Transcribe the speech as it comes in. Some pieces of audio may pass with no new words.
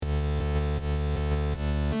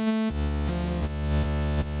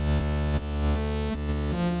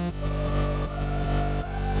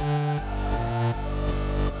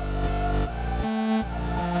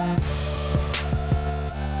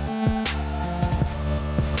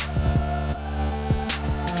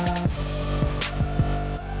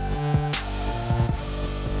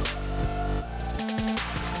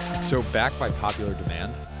So back by popular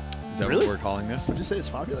demand. Is that Really? what we're calling this? Would you say it's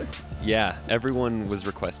popular? Yeah, everyone was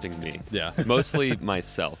requesting me. Yeah. Mostly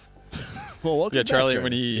myself. Well, welcome Yeah, back, Charlie.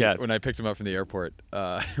 Charlie. When I picked him up from the airport,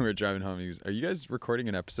 we were driving home. He was, "Are you guys recording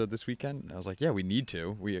an episode this weekend?" And I was like, "Yeah, we need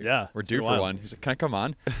to. We're It's due been a for while. one." He's like, "Can I come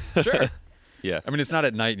on?" Sure. Yeah. I mean, it's not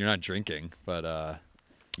at night and you're not drinking, but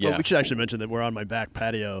Yeah. Well, we should actually mention that we're on my back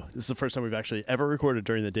patio. This is the first time we've actually ever recorded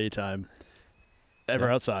during the daytime, ever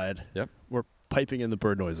Yeah. outside. Yep. We're piping in the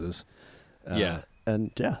bird noises. Yeah.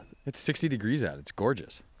 And yeah, it's 60 degrees out. It's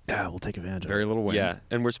gorgeous. we'll take advantage Very of it. little wind. Yeah,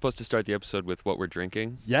 and we're supposed to start the episode with what we're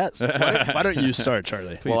drinking. Yes. Why don't you start,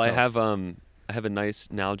 Charlie? Please well, I tell us. have a nice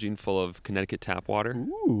Nalgene full of Connecticut tap water.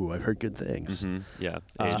 Ooh, I've heard good things. Yeah.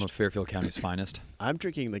 Some of Fairfield County's finest. I'm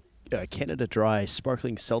drinking the Canada Dry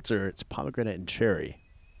sparkling seltzer. It's pomegranate and cherry.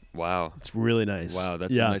 Wow. It's really nice. Wow,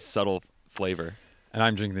 that's yeah. a nice subtle flavor. And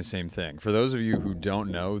I'm drinking the same thing. For those of you who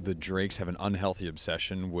don't know, the Drakes have an unhealthy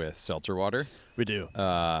obsession with seltzer water We do.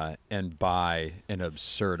 and buy an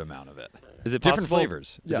absurd amount of it. Is it Different possible,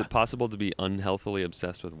 flavors. Is Yeah. it possible to be unhealthily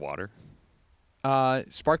obsessed with water?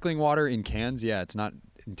 Sparkling water in cans, yeah, it's not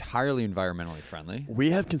entirely environmentally friendly.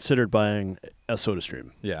 We have considered buying a soda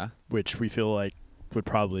stream, Yeah, which we feel like would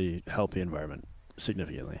probably help the environment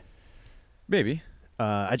significantly. maybe.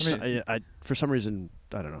 I for some reason,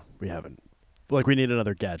 I don't know, we haven't. Like, we need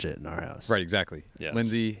another gadget in our house. Right, exactly. Yeah.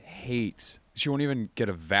 Lindsay hates. She won't even get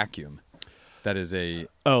a vacuum. That is a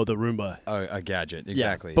Oh, the Roomba. gadget. Yeah,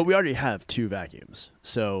 Exactly. but we already have 2 vacuums,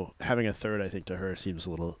 so having a third, I think, to her seems a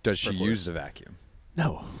little. Does she superfluous. use the vacuum?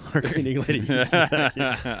 No, our cleaning lady uses the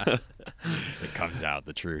vacuum. It comes out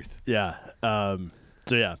the truth. Yeah.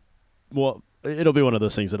 So yeah. Well, it'll be one of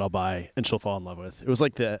those things that I'll buy and she'll fall in love with. It was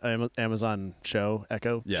like the Amazon show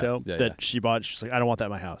Echo Yeah, show yeah, that yeah. she bought. She's like, I don't want that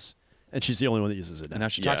in my house, and she's the only one that uses it now. And now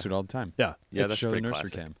she Yeah. talks to it all the time. Yeah, Yeah, It's that's show the pretty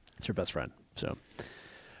nursery classic. cam. it's her best friend.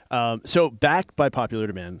 So back by popular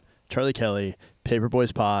demand, Charlie Kelly,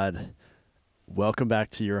 Paperboys Pod. Welcome back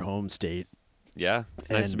to your home state. Yeah, it's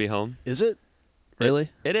nice to And- be home. Is it really?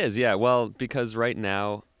 It is, yeah. Well, because right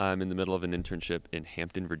now I'm in the middle of an internship in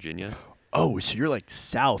Hampton, Virginia. Oh, so you're like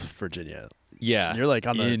South Virginia. Yeah. You're like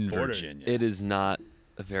on the In border. Virginia. It is not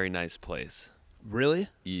a very nice place. Really?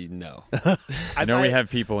 No. I know we have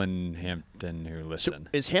people in Hampton who So listen.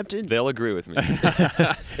 is Hampton They'll agree with me.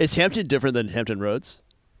 is Hampton different than Hampton Roads?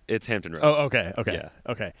 It's Hampton Roads. Oh, okay. Yeah.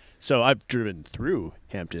 Okay. So I've driven through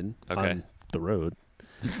Hampton Okay. on the road.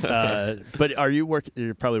 But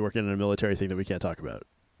you're probably working on a military thing that we can't talk about.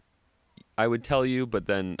 I would tell you, but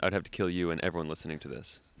then I'd have to kill you and everyone listening to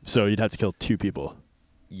this. So you'd have to kill 2 people.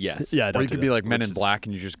 Yes. Yeah, Or don't you do could that. be like Men Which in is- Black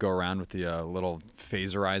and you just go around with the little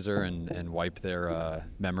phaserizer and wipe their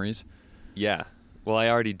memories. Yeah. Well, I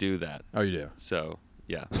already do that. Oh, you do? So,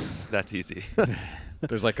 yeah. That's easy.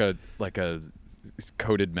 There's like a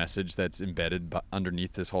coded message that's embedded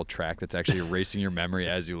underneath this whole track that's actually erasing your memory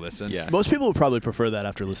as you listen. Yeah. Most people would probably prefer that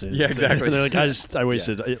after listening. Yeah, to this thing. exactly. They're like, I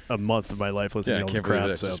wasted a month of my life listening Yeah, I to all can't this believe crap.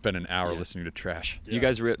 that. So. Just spend an hour Yeah. listening to trash. You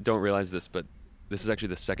guys don't realize this, but this is actually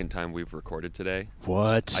the second time we've recorded today.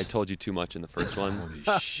 What? I told you too much in the first one.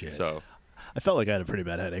 Holy shit. So, I felt like I had a pretty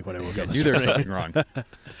bad headache when I woke up. knew this there was morning. something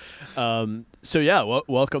wrong. So yeah,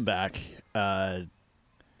 welcome back.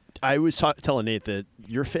 I was telling Nate that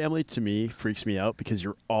your family to me freaks me out because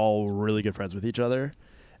you're all really good friends with each other,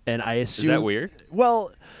 and I assume is that weird?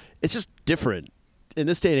 Well, it's just different in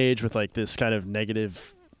this day and age with like this kind of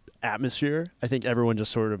negative atmosphere. I think everyone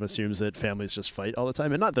just sort of assumes that families just fight all the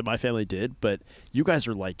time, and not that my family did, but you guys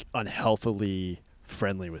are like unhealthily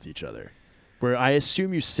friendly with each other. Where I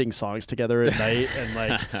assume you sing songs together at night, and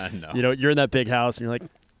like No. you know you're in that big house, and you're like,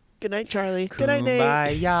 "Good night, Charlie. Good night,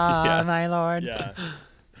 Nate." Yeah, my lord. Yeah.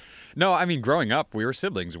 No, I mean, growing up, we were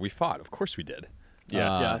siblings. We fought. Of course we did.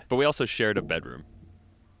 Yeah. Yeah. But we also shared a bedroom.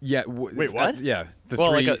 Yeah. Wait, what? Yeah. The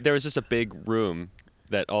Well, three, there was just a big room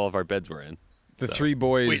that all of our beds were in. the so- 3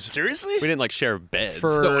 boys. Wait, seriously? We didn't like share beds.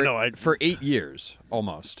 for No, for 8 years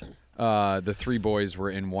almost. The 3 boys were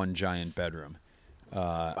in one giant bedroom,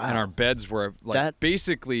 and our beds were like That-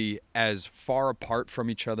 basically as far apart from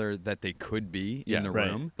each other that they could be Yeah, in the right.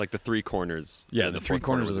 room. like the 3 corners. Yeah, and the the 3 fourth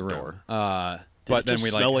corner corners of the was a room. door. Did But it then just we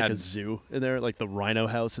smell like had a zoo in there, like the Rhino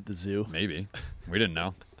House at the zoo, maybe we didn't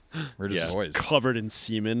know. We're just Yeah. boys. covered in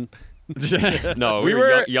semen. No, We we were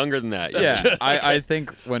were- younger than that. Yeah, I think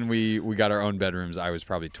when we got our own bedrooms, I was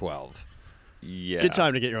probably 12. Yeah. Good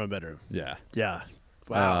time to get your own bedroom. Yeah. Yeah.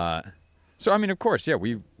 Wow. So I mean, of course, yeah,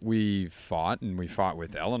 we fought and we fought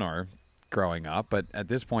with Eleanor growing up, but at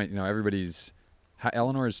this point, you know,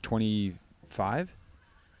 Eleanor is 25.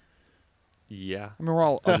 Yeah. I mean, we're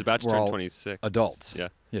all I was about to we're turn all 26. adults. Yeah.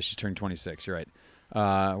 Yeah, she's turned 26. You're right.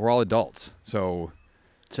 We're all adults, so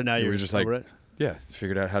So now We you're were just just like- over it. Yeah,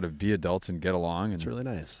 figured out how to be adults and get along. It's And really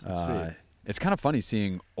nice. That's sweet. it's kind of funny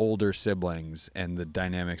seeing older siblings and the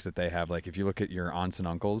dynamics that they have. Like if you look at your aunts and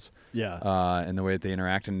uncles, Yeah. and the way that they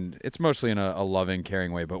interact, and it's mostly in a loving,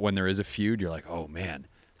 caring way. But when there is a feud, you're like, oh man,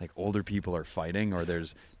 like older people are fighting, or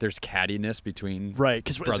there's cattiness between Right,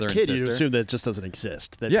 because as brother a and kid, you sister. assume that it just doesn't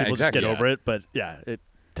exist. That Yeah, people exactly, just get yeah. over it, but yeah, it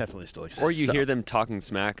definitely still exists. Or you So- hear them talking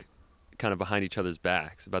smack kind of behind each other's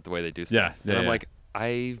backs about the way they do Yeah, stuff. yeah, and I'm yeah. like,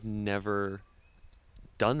 I've never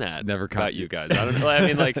done that Never about you guys. I don't know. I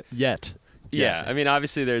mean, like, yet. yeah. I mean,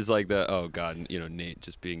 obviously there's like the, oh God, Nate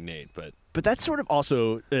just being Nate. But But that's sort of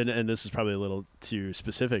also, and this is probably a little too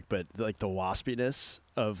specific, but like the waspiness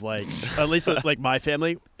of like, at least like my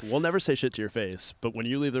family, we'll never say shit to your face, but when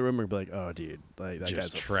you leave the room, we'll be like, oh, dude, like that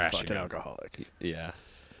Just guy's a trashing fucking him. alcoholic. yeah.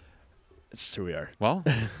 It's just who we are. Well,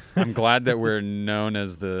 I'm glad that we're known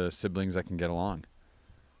as the siblings that can get along.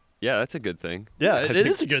 Yeah, that's a good thing. Yeah, I it think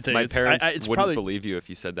is a good thing. My It's- parents it's wouldn't probably, believe you if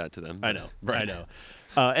you said that to them. I know, Right. I know.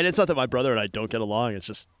 And it's not that my brother and I don't get along. It's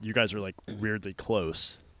just you guys are like weirdly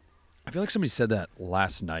close. I feel like somebody said that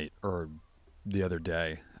last night or the other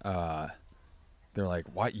day. They're like,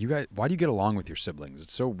 "Why do you get along with your siblings?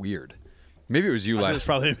 It's so weird." Maybe it was you I think last. it's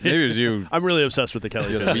probably maybe it was you I'm really obsessed with the Kelly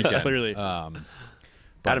the other family, weekend. clearly.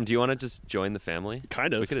 But- Adam, do you want to just join the family?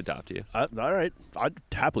 Kind of. We could adopt you. All right. I'd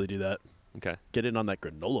happily do that. Okay. Get in on that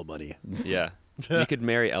granola money. Yeah. You could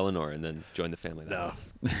marry Eleanor and then join the family. that No.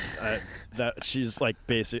 way. That she's like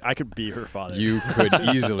basic. I could be her father. You could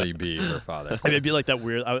easily be her father. I mean, it'd be like that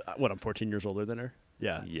weird. I'm 14 years older than her.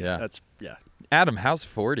 Yeah. Yeah. That's yeah. Adam, how's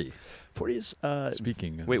 40? 40 is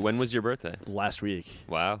Speaking of, Wait, when was your birthday? last week.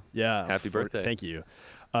 Wow. Yeah. Happy birthday. Thank you.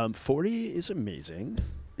 40 is amazing.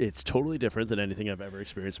 It's totally different than anything I've ever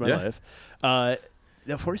experienced in my Yeah. life.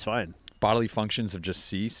 No, 40's fine. bodily functions have just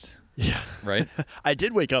ceased, Yeah. right? I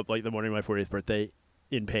did wake up like the morning of my 40th birthday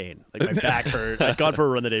in pain. Like my back hurt. I'd gone for a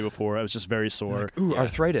run the day before. I was just very sore. Ooh,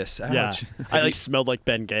 arthritis. Ouch. Yeah. I like smelled like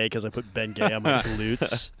Ben Gay because I put Ben Gay on my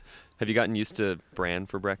glutes. Have you gotten used to bran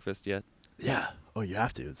for breakfast yet? Yeah. Oh, you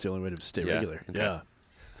have to. It's the only way to stay Yeah, regular. okay.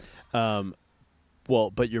 Yeah. Well,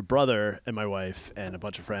 but your brother and my wife and a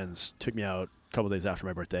bunch of friends took me out a couple days after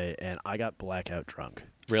my birthday, and I got blackout drunk.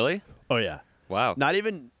 Really? Oh yeah. Wow. Not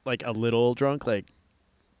even like a little drunk, like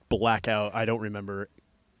blackout. I don't remember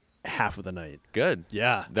half of the night. Good.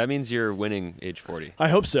 Yeah. That means you're winning age 40. I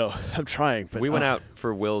hope so. I'm trying. But We went out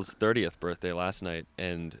for Will's 30th birthday last night,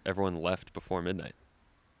 and everyone left before midnight.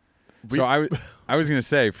 So I was gonna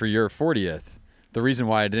say for your 40th, the reason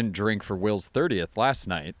why I didn't drink for Will's 30th last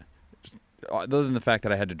night, just, other than the fact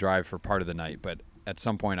that I had to drive for part of the night, but at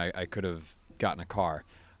some point I could have gotten a car.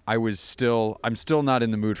 I'm still not in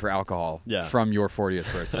the mood for alcohol Yeah. from your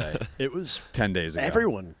 40th birthday It was 10 days ago.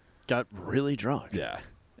 everyone got really drunk. Yeah.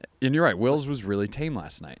 And you're right, Will's was really tame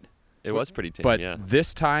last night. It was pretty tame, But yeah.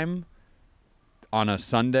 this time on a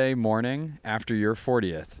Sunday morning after your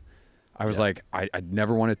 40th, I was Yeah. like, I'd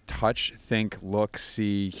never want to touch, think, look,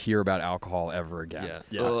 see, hear about alcohol ever again. Yeah.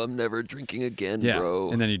 Yeah. Oh, I'm never drinking again, Yeah.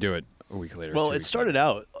 bro. And then you do it a week later. Well, 2 it weeks started later.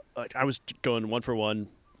 out like I was going 1 for 1,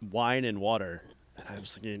 wine and water, and I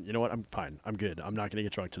was thinking, you know what, I'm fine, I'm good, I'm not gonna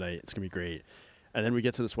get drunk tonight, it's gonna be great. And then we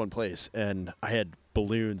get to this one place, and I had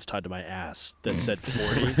balloons tied to my ass that said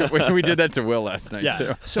 40. we did that to Will last night, Yeah.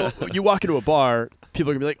 too. So you walk into a bar,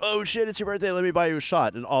 people are gonna be like, "Oh shit, it's your birthday, let me buy you a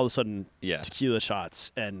shot," and all of a sudden, Yeah. tequila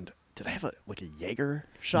shots. And did I have a Jaeger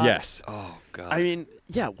shot? Yes. Oh, God. I mean,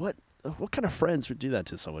 yeah. What kind of friends would do that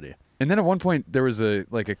to somebody? And then at one point, there was a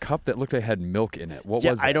cup that looked like it had milk in it. What Yeah,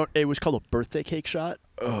 was that? I don't. It was called a birthday cake shot.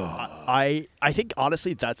 I think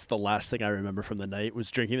honestly that's the last thing I remember from the night was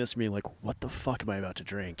drinking this and being like, what the fuck am I about to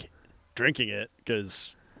drink? Drinking it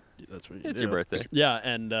because that's what you It's do. your birthday. Yeah,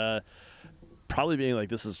 and probably being like,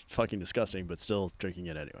 this is fucking disgusting, but still drinking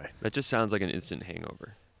it anyway. That just sounds like an instant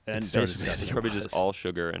hangover. And It's so basically disgusting. It's probably it just was. all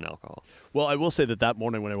sugar and alcohol. Well, I will say that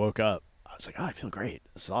morning when I woke up, I was like, oh, I feel great.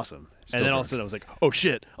 This is awesome. Still and then all drunk. of a sudden I was like, oh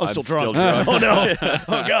shit, I'm I'm still still drunk. drunk. Oh no.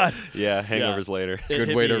 Oh god. Yeah, hangovers later. It Good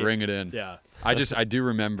hit way to me. ring it in. Yeah. I do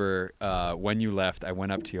remember when you left, I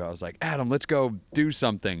went up to you. I was like, Adam, let's go do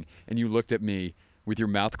something. And you looked at me with your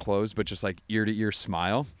mouth closed, but just like ear to ear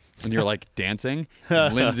smile. And you're like dancing.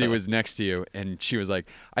 And Lindsay was next to you. And she was like,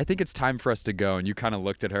 I think it's time for us to go. And you kind of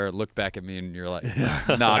looked at her, looked back at me, and you're like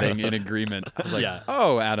nodding in agreement. I was like, Yeah.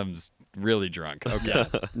 oh, Adam's really drunk. Okay.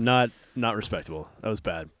 Yeah, not respectable. That was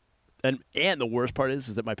bad. And the worst part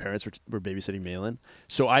is that my parents were babysitting Malin,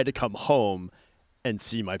 so I had to come home and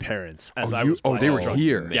see my parents as Oh, I you- was. oh, they were drunk.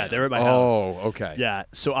 here. Yeah, they were at my house. Oh, okay. Yeah,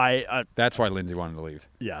 so I That's why Lindsay wanted to leave.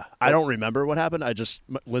 yeah, I don't remember what happened.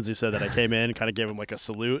 Lindsay said that I came in, kind of gave him like a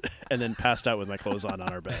salute, and then passed out with my clothes on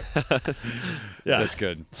our bed. Yeah, That's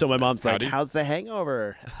good. So my mom's like, Howdy. "How's the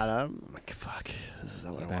hangover?" And I'm like, "Fuck, this is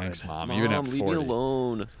not what I Thanks, wanted." Mom. Even at Mom, leave 40. me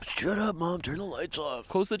alone. Shut up, Mom. Turn the lights off.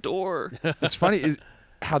 Close the door. It's funny is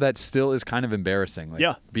how that still is kind of embarrassing. Like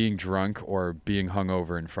Yeah. being drunk or being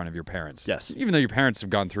hungover in front of your parents. Yes. Even though your parents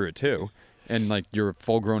have gone through it too, and like you're a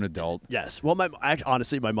full-grown adult. Yes. Well,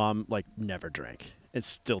 honestly, my mom like never drank. It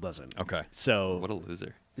still doesn't. Okay. So What a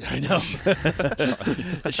loser. I know.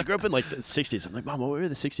 And she grew up in like the 60s. I'm like, Mom, what were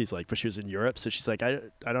the 60s like? But she was in Europe, so she's like, I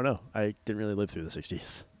don't know. I didn't really live through the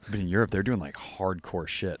 60s. But in Europe, they're doing like hardcore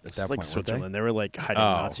shit at It's that like point. weren't they? Switzerland. They were like hiding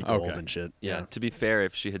Oh, Nazi gold okay. and shit. Yeah. To be fair,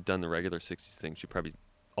 if she had done the regular 60s thing, she probably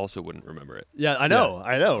also wouldn't remember it. Yeah, I know.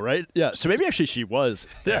 I know, right? Yeah. So maybe actually she was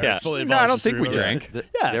there. Yeah. fully No, I involved, don't just to think we remember. drank.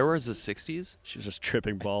 Yeah. There was a 60s? She was just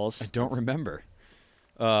tripping balls. I don't remember.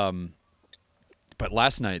 But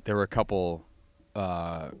last night there were a couple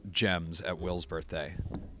gems at Will's birthday,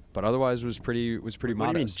 but otherwise was pretty What do you mean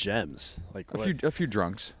modest. gems? Like A what? few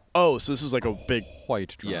drunks, Oh, so this was like a big.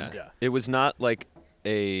 quite drunk. Yeah. Yeah. It was not like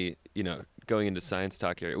a, going into science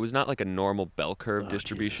talk here, it was not like a normal bell curve Oh,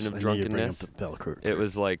 distribution Jesus, of I knew you'd bring up drunkenness. the bell curve. It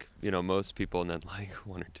was like, most people and then like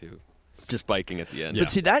one or two just spiking at the end. Yeah. But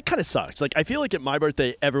see, that kind of sucks. Like, I feel like at my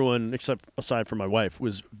birthday, everyone, except aside from my wife,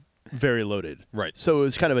 was very loaded. Right. So it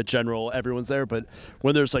was kind of a general, everyone's there. But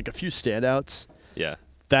when there's like a few standouts, Yeah.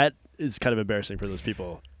 that is kind of embarrassing for those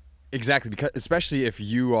people. Exactly, because especially if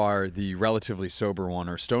you are the relatively sober one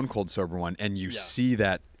or stone cold sober one, and you Yeah. see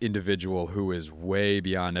that individual who is way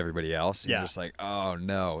beyond everybody else, and Yeah. you're just like, oh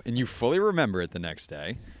no, and you fully remember it the next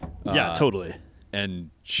day. Yeah, totally.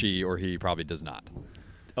 And she or he probably does not.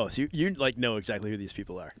 Oh, so you like know exactly who these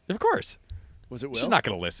people are. Of course, Was it Will? she's not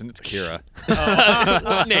going to listen. It's Kira.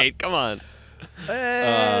 Nate, come on.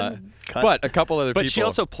 Cut. But a couple other But people. she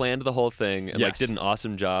also planned the whole thing and like Yes. did an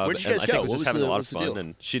awesome job. Where'd you and guys I think go? was What just was having the- a lot what of was the fun. deal?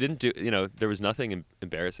 And she didn't do, there was nothing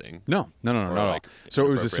embarrassing. No, not Or, at all. like, So it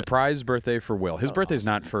was a inappropriate. surprise birthday for Will. His birthday's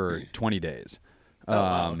not for 20 days. Oh,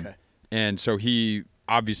 wow, okay. And so he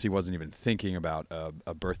obviously wasn't even thinking about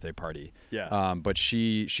a birthday party. Yeah. But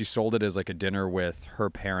she sold it as like a dinner with her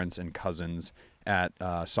parents and cousins at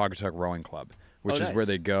Saugatuck Rowing Club, which Oh, is where nice.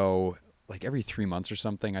 they go like every 3 months or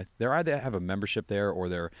something. They're either have a membership there or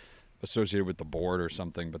they're associated with the board or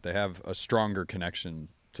something, but they have a stronger connection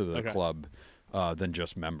to the Okay. club than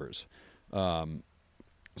just members.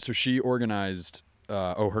 So she organized.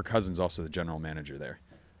 Her cousin's also the general manager there.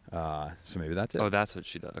 So maybe that's it. Oh, that's what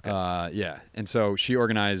she does. Okay. Yeah, and so she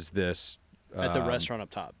organized this At the restaurant up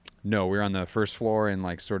top. No, we were on the first floor in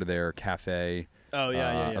like sort of their cafe. Oh,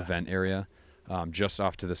 yeah. Event area, just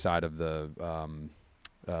off to the side of the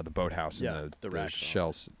boathouse Yeah, and the the rack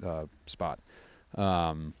Shell's spot.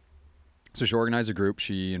 So she organized a group.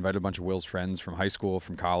 She invited a bunch of Will's friends from high school,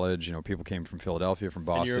 from college. People came from Philadelphia, from And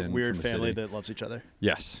Boston, you're a weird from the family city. that loves each other.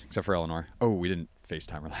 Yes, except for Eleanor. Oh, we didn't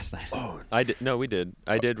FaceTime her last night. I did. No, we did.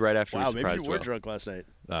 I did right after Wow, we maybe surprised you were Will. drunk last night.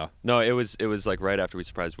 Oh, No, it was like right after we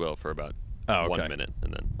surprised Will for about Oh, 1 okay. minute,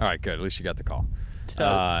 and then all right, good. At least you got the call.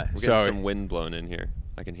 we're getting So some wind blowing in here.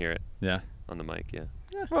 I can hear it yeah, on the mic. Yeah.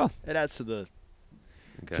 well, It adds to the.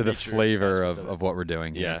 Okay. to the nature flavor aspect of, of it. of what we're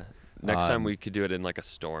doing. Yeah. Here. Next time Um, we could do it in like a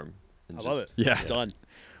storm. And I love it. just- Yeah. Done.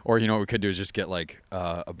 Or what we could do is just get like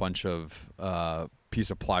a bunch of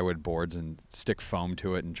piece of plywood boards and stick foam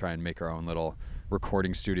to it and try and make our own little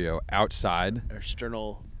recording studio outside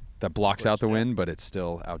External. that blocks out the Yeah. wind, but it's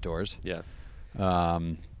still outdoors. Yeah.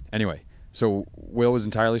 Anyway, so Will was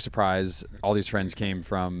entirely surprised. All these friends came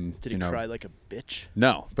from. Did he cry like a bitch?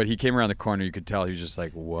 No, but he came around the corner. You could tell he was just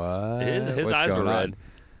like, "What? His What's eyes were going red. on?"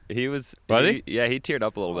 He was. Was he? Yeah, he teared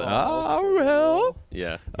up a little bit. Oh, Will.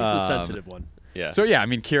 Yeah. He's the Um, sensitive one. Yeah. So yeah, I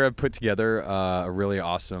mean, Kira put together a really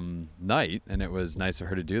awesome night, and it was nice of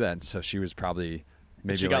her to do that. And so she was probably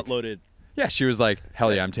maybe She like, got loaded. yeah, she was like,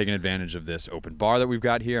 hell yeah, I'm taking advantage of this open bar that we've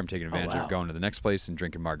got here. I'm taking advantage wow. of going to the next place and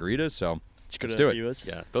drinking margaritas. So She could let's do it. Viewers.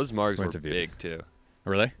 yeah. Those margs Went were to view. big too.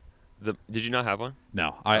 Really? Did you not have one?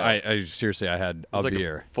 No, I seriously, I had It a was like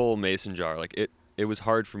beer. a full mason jar. Like it was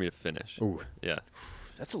hard for me to finish. Ooh. Yeah.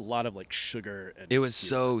 That's a lot of like sugar and. It was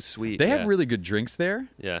tequila. so sweet. They yeah. have really good drinks there.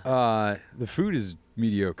 Yeah. The food is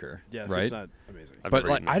mediocre. Yeah, right. it's not amazing. I've But never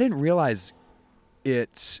like, eaten I it. didn't realize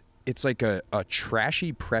it's like a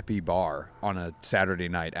trashy preppy bar on a Saturday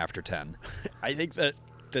night after 10. I think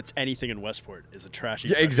that's anything in Westport is a trashy.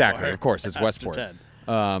 Yeah, prep exactly. bar Of course, it's after Westport.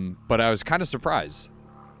 10. But I was kind of surprised.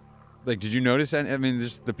 Like, did you notice? I mean,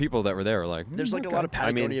 just the people that were there were like, There's like a lot of I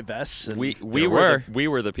mean, Patagonia vests. And we There were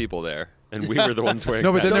were. the people there. and we were the ones wearing.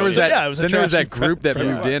 No, but then there was Patagonia. that. Yeah, it was a then there was trashy that group that friend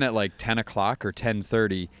moved bar. in at like 10 o'clock or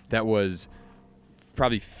 10:30. That was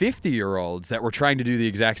probably 50-year-olds that were trying to do the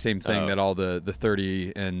exact same thing Oh. that all the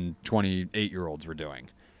 30 and 28-year-olds were doing.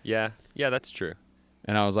 Yeah, that's true.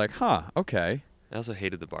 And I was like, huh, okay. I also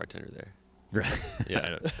hated the bartender there.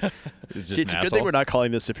 Yeah, Yeah. it's just See, it's an a good asshole. thing we're not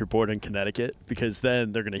calling this if you're bored in Connecticut, because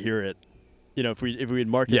then they're going to hear it. You know, if we had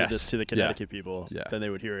marketed Yes. this to the Yeah. Connecticut people, Yeah. then they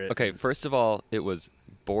would hear it. Okay, first of all, it was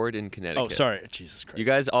bored in Connecticut. Oh, sorry. Jesus Christ. You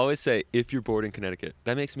guys always say if you're bored in Connecticut.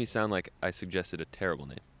 That makes me sound like I suggested a terrible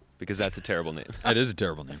name because that's a terrible name. It is a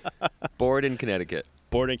terrible name. Bored in Connecticut.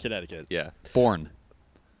 Bored in Connecticut. Yeah. Born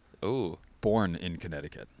Oh, in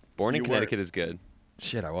Connecticut. born in You were. Connecticut is good.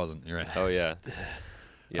 Shit, I wasn't. You're right. Oh yeah. Yeah,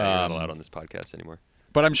 you're not Um, allowed on this podcast anymore.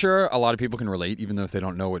 But I'm sure a lot of people can relate, even though if they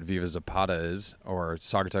don't know what Viva Zapata is or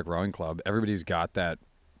Saugatuck Rowing Club. Everybody's got that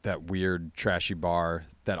weird, trashy bar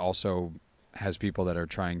that also has people that are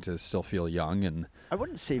trying to still feel young. And I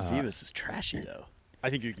wouldn't say Vivas is trashy, though. I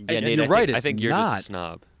think you can Yeah, get Nate, you're I right, Think, I it's think you're not. just a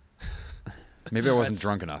snob. maybe I wasn't That's-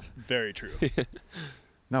 drunk enough. Very true.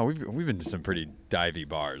 No, we've been to some pretty divey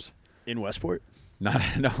bars. In Westport? Not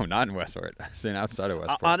in Westport. I'm saying outside of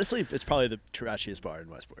Westport. Honestly, it's probably the trashiest bar in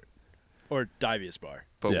Westport. Or diviest bar.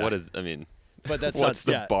 But Yeah. what is? I mean, But that's what's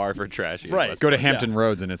not, the yeah. bar for trashy? in Right. West Go to Point? Hampton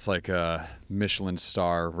Roads and it's like a Michelin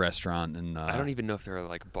star restaurant. And I don't even know if there are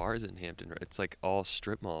like bars in Hampton. Right? It's like all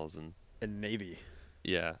strip malls and And Navy.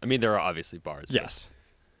 yeah. I mean, there are obviously bars. but Yes.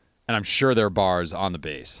 And I'm sure there are bars on the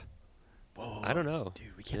base. Whoa. I don't know.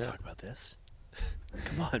 Dude, we can't Yeah. talk about this.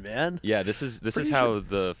 Come on, man. Yeah, this is Pretty how sure-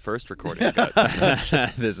 the first recording got.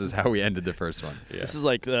 This is how we ended the first one. Yeah. This is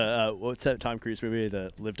like the what's that Tom Cruise movie? The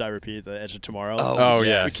Live Die Repeat, The Edge of Tomorrow. Oh, Oh, yeah.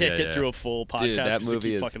 yeah. we can't get through a full podcast. Dude, that 'cause we movie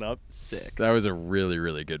keep is fucking up. sick. That was a really,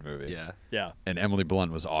 really good movie. Yeah. Yeah, And Emily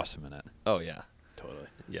Blunt was awesome in it. Oh yeah. totally.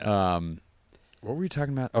 Yeah. What were we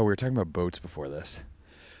talking about? Oh, we were talking about boats before this.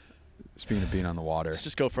 Speaking of being on the water. Let's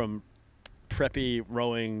just go from preppy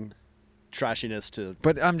rowing trashiness to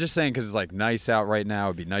But I'm just saying because it's like nice out right now.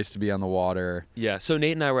 It'd be nice to be on the water. Yeah. So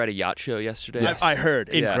Nate and I were at a yacht show yesterday. Yes. I heard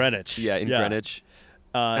in Yeah. Greenwich. Yeah, in Greenwich,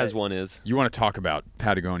 as one is. You want to talk about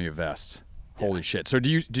Patagonia vests? Holy shit! So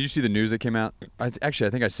did you see the news that came out? Actually,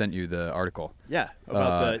 I think I sent you the article. Yeah,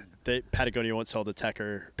 about the Patagonia won't sell to tech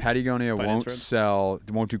or Patagonia Finance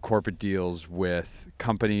won't do corporate deals with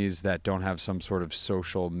companies that don't have some sort of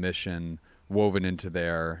social mission woven into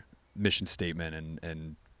their mission statement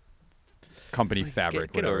and company It's like,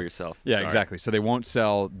 fabric. Get whatever. over yourself. Yeah, Sorry. exactly. So they won't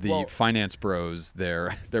sell the Well- finance bros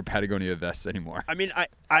their Patagonia vests anymore. I mean,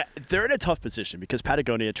 I they're in a tough position because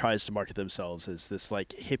Patagonia tries to market themselves as this like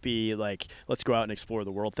hippie, like let's go out and explore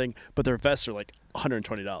the world thing, but their vests are like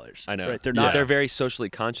 $120. I know. Right? They're Yeah, not. They're very socially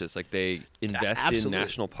conscious. Like they invest in absolutely.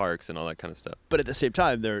 national parks and all that kind of stuff. But at the same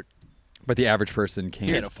time, they're But the average person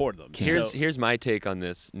can't can't. afford them. Here's So- here's my take on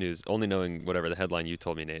this news, only knowing whatever the headline you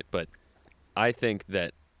told me, Nate. But I think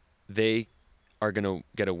that they are gonna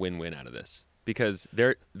get a win-win out of this because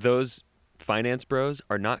those finance bros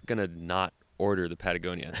are not gonna not order the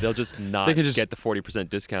Patagonia. They'll just not They can just- get the 40%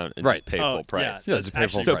 discount and Right. just pay Oh, full price. Yeah, that's just pay full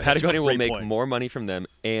actually- So price. that's a Patagonia will great make point. more money from them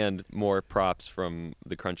and more props from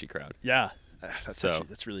the crunchy crowd. Yeah, that's So- actually,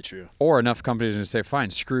 that's really true. Or enough companies are going to say, fine,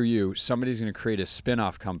 screw you. Somebody's going to create a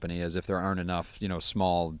spin-off company as if there aren't enough,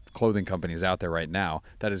 small clothing companies out there right now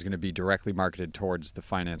that is going to be directly marketed towards the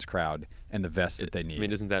finance crowd and the vests that they need. I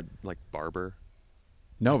mean, isn't that like Barber?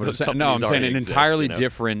 No, but I'm those saying, companies an already exist, entirely you know?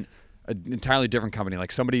 different, an entirely different company,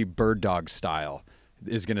 like somebody Bird Dog style,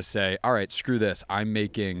 is going to say, all right, screw this. I'm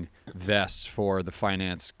making vests for the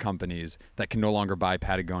finance companies that can no longer buy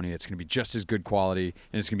Patagonia. It's going to be just as good quality,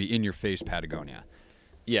 and it's going to be in your face Patagonia.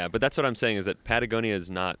 Yeah, but that's what I'm saying is that Patagonia is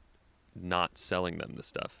not selling them the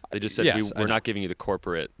stuff. They just said Yes, I we're know. not giving you the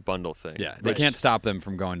corporate bundle thing. Yeah, they Right. can't stop them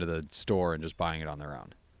from going to the store and just buying it on their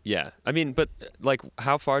own. Yeah. I mean, but like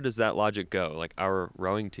how far does that logic go? Like our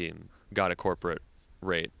rowing team got a corporate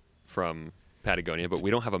rate from Patagonia, but we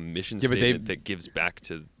don't have a mission Yeah, but they- statement that gives back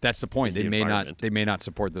to That's the point. The They may environment. not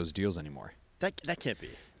support those deals anymore. That can't be.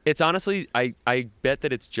 It's honestly I bet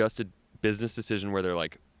that it's just a business decision where they're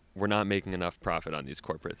like we're not making enough profit on these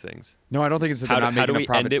corporate things. No, I don't think it's that they're not How do making we a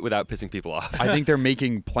profit. end it without pissing people off? I think they're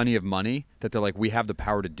making plenty of money that they're like, we have the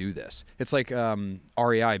power to do this. It's like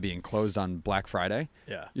REI being closed on Black Friday.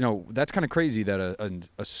 Yeah. That's kind of crazy that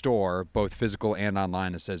a store, both physical and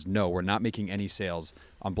online, that says, no, we're not making any sales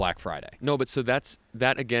on Black Friday. No, but so that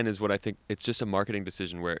again is what I think. It's just a marketing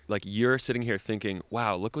decision where like you're sitting here thinking,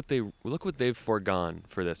 "Wow, look what they've foregone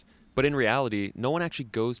for this." But in reality, no one actually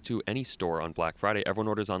goes to any store on Black Friday. Everyone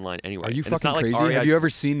orders online anyway. Are you And it's fucking not like crazy? Have REI's you ever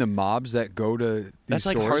seen the mobs that go to these That's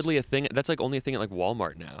like stores? hardly a thing. That's like only a thing at like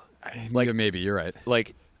Walmart now. Like maybe you're right.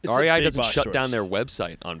 Like It's a REI big doesn't box shut down stores. their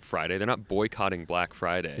website on Friday. They're not boycotting Black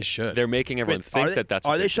Friday. They should. They're making everyone Wait, think are they, that's are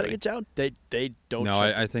what they they're shutting doing. it down? They don't. No,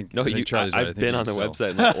 shut I think. No, I think Charlie's right. I I've think been you on the can website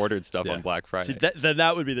and like, ordered stuff Yeah. on Black Friday. See, then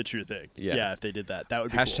that would be the true thing. Yeah. If they did that, that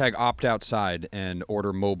would be Hashtag opt outside and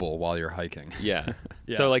order mobile while you're hiking. Yeah.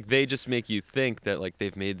 Yeah. So like they just make you think that like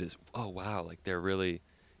they've made this. Oh wow, like they're really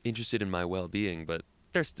interested in my well-being, but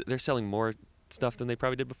they're selling more stuff than they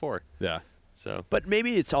probably did before. Yeah. So But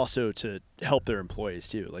maybe it's also to help their employees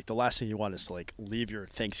too. Like the last thing you want is to like leave your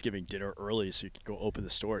Thanksgiving dinner early so you can go open the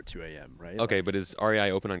store at 2 a.m. Right? okay, Like, but is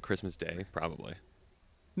REI open on Christmas Day? Probably.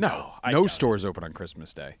 No, I no doubt it. stores open on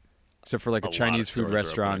Christmas Day, except for like a lot of Chinese stores food are open on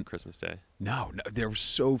restaurant. Christmas Day. No, there were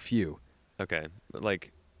so few. Okay, but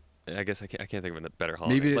like, I guess I can't think of a better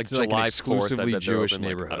holiday. Maybe like it's like an July 4th, exclusively that they're Jewish open, like,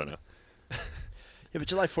 I neighborhood. don't know. Yeah, but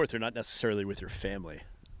July 4th, they're not necessarily with your family.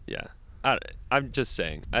 Yeah, I'm just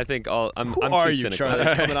saying. I think I'm Who I'm are too you, cynical.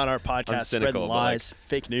 Charlie? Coming on our podcast, cynical, spreading but, like, lies,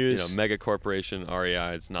 fake You news. know, mega corporation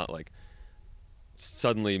REI is not like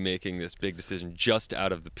suddenly making this big decision just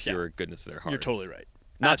out of the pure goodness of their hearts. You're totally right.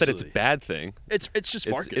 Not that it's a Absolutely. bad thing. It's just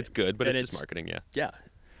marketing. It's good, but And it's just marketing. Yeah. Yeah.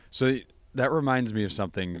 So that reminds me of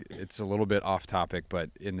something. It's a little bit off topic,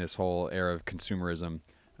 but in this whole era of consumerism,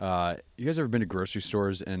 you guys ever been to grocery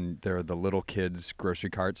stores and there are the little kids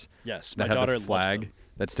grocery carts Yes. that My daughter have the loves flag them.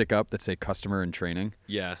 that stick up that say customer in training?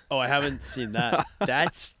 Yeah. Oh, I haven't seen that.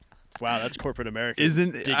 That's wow. That's corporate America.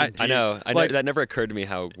 Isn't- digging I- deep. I know. Like- That never occurred to me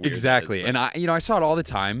how weird Exactly. That is, And I saw it all the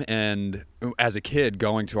time. And as a kid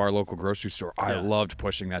going to our local grocery store, I Yeah. loved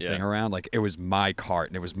pushing that Yeah. thing around. Like it was my cart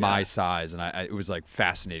and it was my Yeah. size. And it was like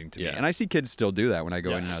fascinating to me. Yeah. And I see kids still do that when I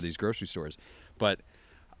go Yeah. in and out of these grocery stores. But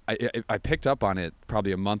I picked up on it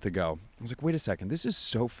probably a month ago. I was like, wait a second, this is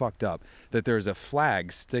so fucked up that there's a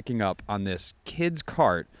flag sticking up on this kid's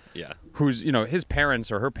cart yeah. who's, his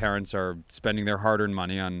parents or her parents are spending their hard-earned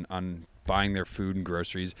money on buying their food and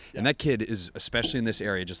groceries. And that kid is, especially in this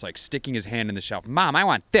area, just like sticking his hand in the shelf. Mom, I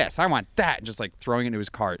want this. I want that. And just like throwing it into his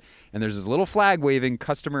cart. And there's this little flag waving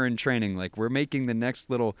customer in training. Like we're making the next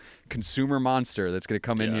little consumer monster that's going to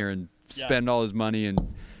come in Yeah. here and spend all his money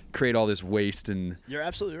and create all this waste. And You're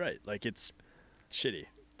absolutely right. Like it's shitty.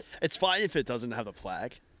 It's fine if it doesn't have the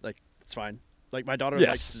flag. Like it's fine. Like my daughter Yes.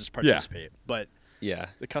 likes to just Yeah. participate, but Yeah.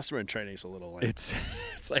 the customer in training is a little like it's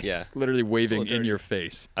like Yeah. it's literally waving little in dirty. your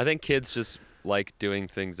face. I think kids just like doing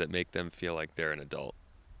things that make them feel like they're an adult.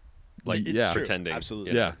 Like It's yeah. true. pretending.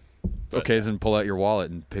 Absolutely. Yeah. But- Okay, then pull out your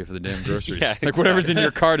wallet and pay for the damn groceries. Yeah, Like whatever's in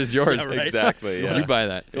your cart is yours. Yeah, right. Exactly. Yeah. You buy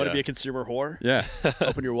that. You want to Yeah. be a consumer whore? Yeah.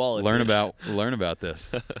 Open your wallet. learn bitch. about this.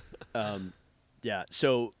 Yeah.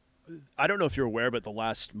 So I don't know if you're aware, but the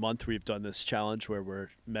last month we've done this challenge where we're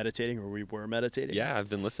meditating, or we were meditating. Yeah, I've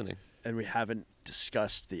been listening. And we haven't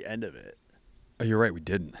discussed the end of it. Oh, you're right. We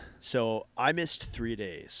didn't. So I missed 3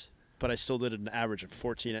 days, but I still did an average of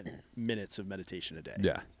 14 minutes of meditation a day.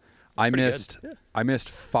 Yeah. I pretty good. missed. I missed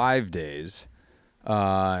 5 days,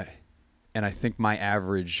 and I think my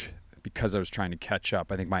average, because I was trying to catch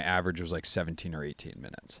up, I think my average was like 17 or 18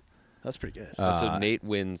 minutes. That's pretty good. So Nate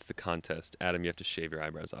wins the contest. Adam, you have to shave your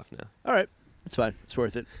eyebrows off now. All right. It's fine. It's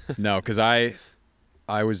worth it. No, because I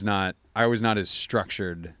was not as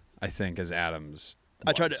structured, I think, as Adam's.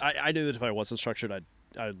 I tried was. to. I knew that if I wasn't structured,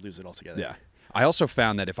 I'd lose it altogether. Yeah. I also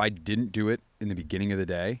found that if I didn't do it in the beginning of the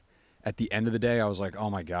day, at the end of the day, I was like, oh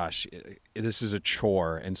my gosh, this is a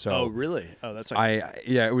chore. And so Oh, really? Oh, that's like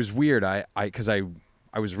it was weird. Because I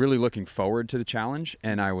was really looking forward to the challenge,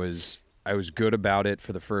 and I was good about it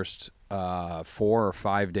for the first 4 or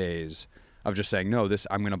 5 days of just saying, no,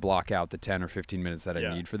 I'm going to block out the 10 or 15 minutes that I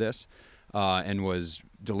Yeah. need for this, and was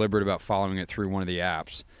deliberate about following it through one of the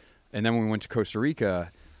apps. And then when we went to Costa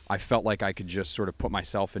Rica, I felt like I could just sort of put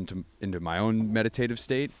myself into my own meditative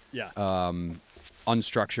state, yeah.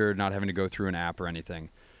 unstructured, not having to go through an app or anything.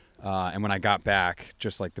 And when I got back,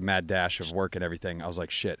 just like the mad dash of work and everything, I was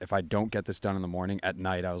like, shit, if I don't get this done in the morning, at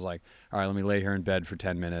night, I was like, all right, let me lay here in bed for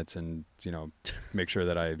 10 minutes and, make sure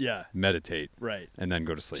that I Yeah. meditate Right. and then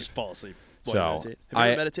go to sleep. Just fall asleep. while So, you meditate. Have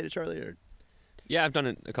you ever meditated, Charlie? Or? Yeah, I've done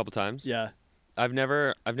it a couple times. Yeah. I've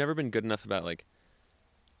never been good enough about like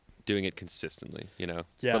doing it consistently, Yeah.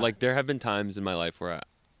 But like there have been times in my life where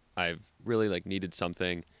I've really like needed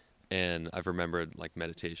something, and I've remembered like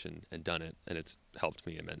meditation and done it, and it's helped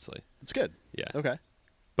me immensely. It's good. Yeah. Okay.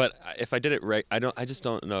 But if I did it I just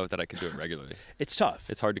don't know that I could do it regularly. It's tough.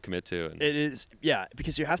 It's hard to commit to. And It is. Yeah,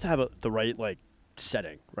 because you have to have the right like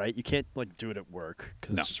setting, right? You can't like do it at work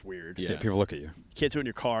because No. it's just weird. Yeah. Yeah, people look at you. You can't do it in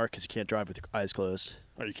your car because you can't drive with your eyes closed,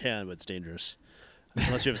 or you can, but it's dangerous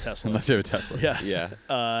unless you have a Tesla. Unless you have a Tesla. Yeah.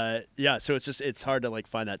 yeah. Yeah. So it's hard to like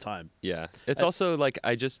find that time. Yeah. It's also like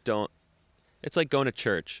I just don't. It's like going to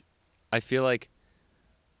church. I feel like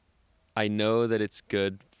I know that it's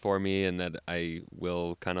good for me and that I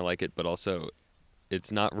will kind of like it, but also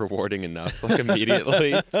it's not rewarding enough like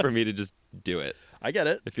immediately for me to just do it. I get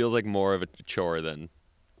it. It feels like more of a chore than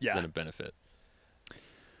Yeah. a benefit.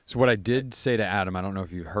 So what I did say to Adam, I don't know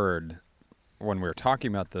if you heard when we were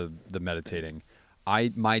talking about the meditating,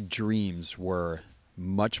 my dreams were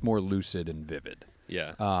much more lucid and vivid.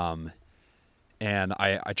 Yeah. And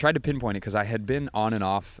I tried to pinpoint it because I had been on and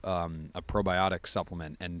off a probiotic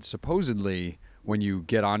supplement, and supposedly when you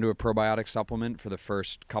get onto a probiotic supplement for the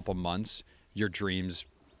first couple months, your dreams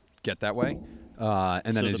get that way. And then So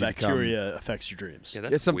as the you become, bacteria affects your dreams. Yeah,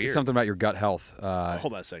 that's it's weird. something about your gut health.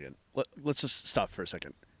 Hold on a second. Let's just stop for a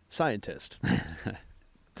second. Scientist.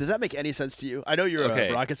 Does that make any sense to you? I know you're Okay.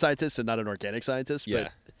 a rocket scientist and not an organic scientist, Yeah.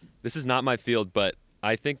 but This is not my field, but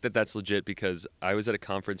I think that that's legit because I was at a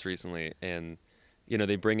conference recently and,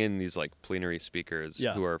 they bring in these like plenary speakers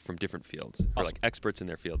Yeah. who are from different fields or Awesome. like experts in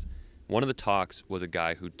their fields. One of the talks was a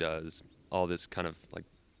guy who does all this kind of like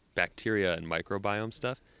bacteria and microbiome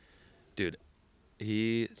stuff. Dude,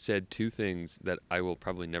 he said two things that I will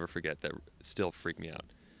probably never forget that still freak me out.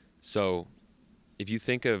 So if you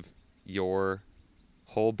think of your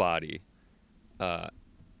whole body,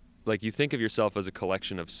 like you think of yourself as a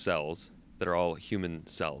collection of cells that are all human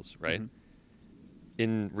cells, right? Mhm.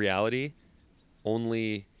 In reality,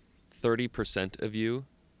 only 30% of you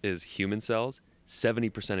is human cells.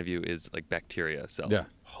 70% of you is like bacteria cells. Yeah,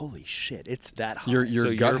 holy shit, it's that high. your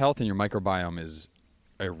So gut you're- health and your microbiome is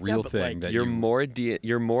a real but, thing like, that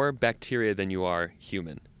You're more bacteria than you are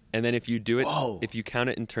human. And then if you do it, Whoa. if you count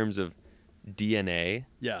it in terms of DNA,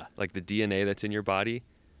 Yeah. like the DNA that's in your body,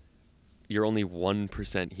 you're only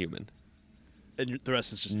 1% human. And the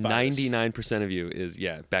rest is just virus. 99% of you is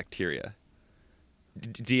bacteria.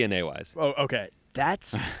 DNA wise. Oh, okay.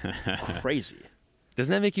 That's crazy.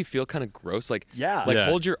 Doesn't that make you feel kind of gross? Like Yeah. like Yeah.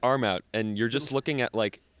 hold your arm out and you're just looking at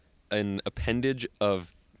like an appendage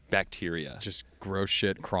of bacteria. just gross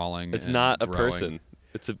shit crawling. It's and not a growing. person.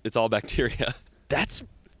 It's all bacteria. That's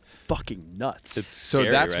fucking nuts. It's So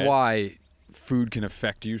scary, that's right? why food can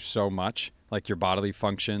affect you so much, like your bodily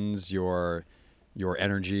functions, your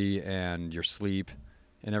energy, and your sleep,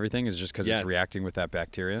 and everything is just because it's Yeah. reacting with that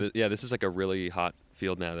bacteria. This is like a really hot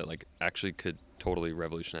field now that like actually could totally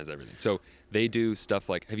revolutionize everything. So they do stuff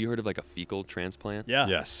like, have you heard of like a fecal transplant? yeah.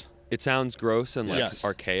 Yes. It sounds gross and like Yes.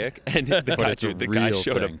 archaic, and the guy, it's a the guy real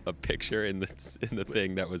showed thing. a picture in the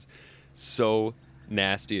thing that was so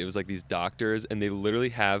nasty. It was like these doctors, and they literally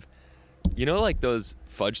have, like those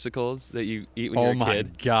fudgesicles that you eat when Oh you're a my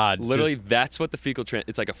kid. God! Literally, just- that's what the fecal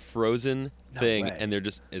it's like a frozen No thing, way. and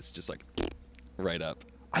it's just like right up.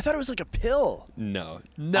 I thought it was like a pill. No,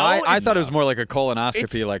 No, I it's- thought it was more like a it's-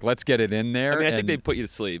 colonoscopy. Like, let's get it in there. I mean, I think and- they put you to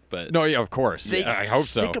sleep, but No, yeah, of course. They I hope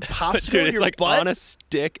so. stick a popsicle but dude, in it's your like butt. on a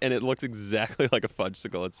stick, and it looks exactly like a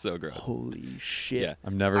fudgesicle. It's so gross. Holy shit. Yeah.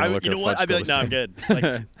 I'm never gonna look you at know a what? I'd be like, fudgesicle no, the I'm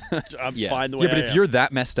same. good. Like, I'm Yeah. fine the way Yeah, but I if am. you're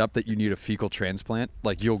that messed up that you need a fecal transplant,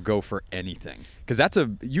 like you'll go for anything. Because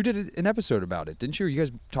you did an episode about it, didn't you? You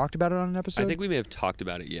guys talked about it on an episode. I think we may have talked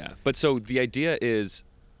about it, yeah. But so the idea is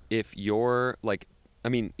if you're like, I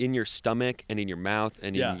mean, in your stomach and in your mouth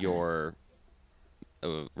and Yeah. in your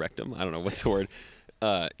rectum, I don't know what's the word,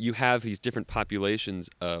 you have these different populations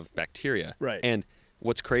of bacteria. Right. And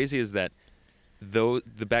what's crazy is that though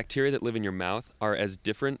the bacteria that live in your mouth are as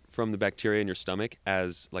different from the bacteria in your stomach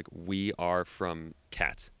as like we are from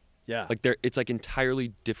cats. yeah. Like it's like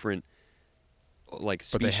entirely different like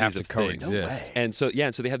species but they have to of things. coexist. No way. And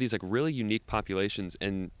so they have these like really unique populations,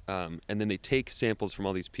 and then they take samples from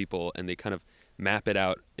all these people and they kind of map it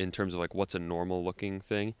out in terms of like what's a normal looking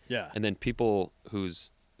thing. Yeah. And then people whose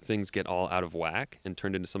things get all out of whack and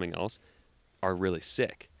turned into something else are really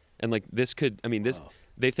sick. And like this could, I mean, Whoa.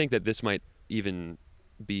 they think that this might even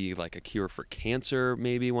be like a cure for cancer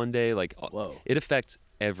maybe one day. Like Whoa. it affects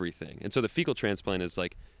everything. And so the fecal transplant is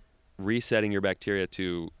like resetting your bacteria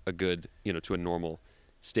to a good, to a normal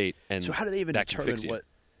state. And So how do they even that can determine fix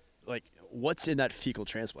you. what's in that fecal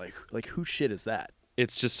transplant? Like who shit is that?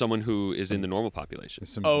 It's just someone who is in the normal population.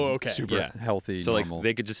 Some Oh, okay. super Yeah. healthy, So normal. like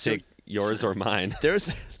they could just take yours or mine, There's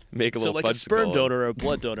make a so little like a fudgesicle sperm and- donor or a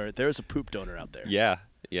blood donor. There's a poop donor out there. Yeah,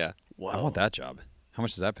 yeah. Wow. I want that job. How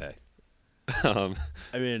much does that pay? Um,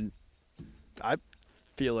 I mean, I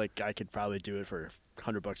feel like I could probably do it for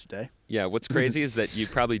 $100 a day. yeah. What's crazy is that you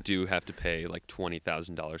probably do have to pay like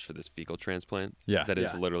 $20,000 for this fecal transplant. Yeah. That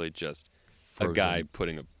is Yeah. literally just Frozen. a guy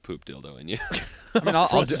putting a poop dildo in you. I mean,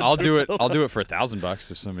 I'll do it. I'll do it for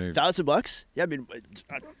 $1,000 if somebody. $1,000? Yeah, I mean,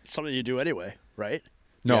 something you do anyway, right?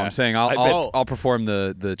 No, Yeah. I'm saying I bet- I'll perform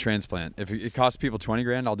the transplant. If it costs people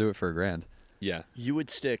 $20,000, I'll do it for $1,000. yeah. You would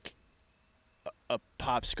stick a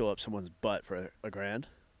popsicle up someone's butt for a grand?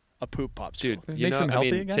 A poop popsicle. Dude, It you makes know, them I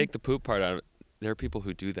healthy mean, again? take the poop part out. There are people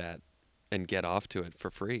who do that and get off to it for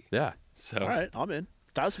free. Yeah. So All right, I'm in.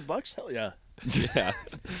 $1,000? Hell yeah. yeah.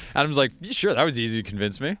 Adam's like, "Yeah, sure, that was easy to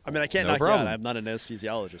convince me. I mean, I can't No knock you problem. out. I'm not an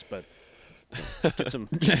anesthesiologist, but just get some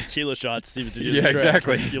tequila shots, see if you do the Yeah, trick.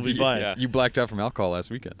 exactly. You'll be fine. Yeah. You blacked out from alcohol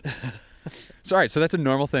last weekend. So, all right, so that's a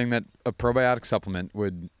normal thing that a probiotic supplement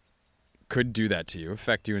could do that to you,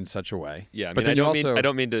 affect you in such a way. Yeah, I but mean, then I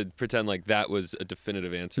don't mean to pretend like that was a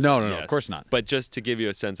definitive answer. No, of Yes. course not. But just to give you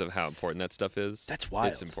a sense of how important that stuff is. That's wild.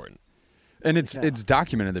 It's important. And it's Yeah.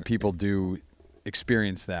 documented that people do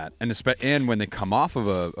experience that, and when they come off of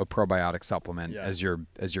a probiotic supplement, Yeah. as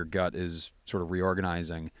your gut is sort of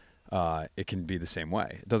reorganizing, it can be the same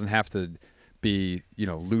way. It doesn't have to be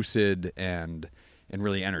lucid and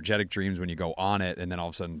really energetic dreams when you go on it, and then all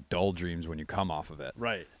of a sudden dull dreams when you come off of it.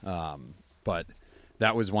 Right. But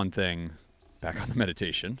that was one thing. Back on the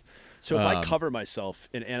meditation. So if I cover myself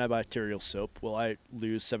in antibacterial soap, will I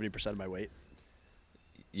lose 70% of my weight?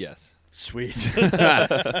 Yes. Sweet.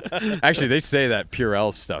 Actually, they say that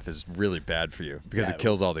Purell stuff is really bad for you because Yeah, it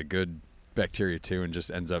kills all the good bacteria too, and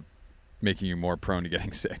just ends up making you more prone to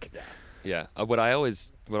getting sick. Yeah. What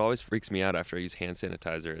always freaks me out after I use hand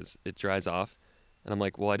sanitizer is it dries off, and I'm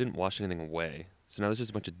like, well, I didn't wash anything away, so now there's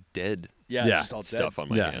just a bunch of dead Yeah, Yeah. it's just all stuff dead. on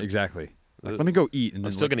my Yeah, hand. exactly. Like, Ugh. let me go eat, and I'm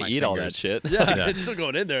then still lick gonna my eat all fingers. that shit. Yeah, Yeah. it's still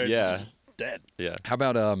going in there. It's Yeah. just dead. Yeah. How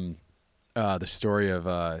about the story of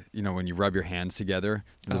when you rub your hands together,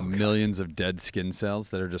 the Oh, God. millions of dead skin cells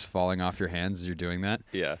that are just falling off your hands as you're doing that?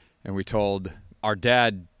 Yeah. And our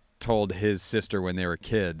dad told his sister when they were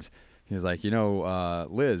kids, he was like,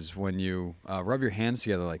 Liz, when you rub your hands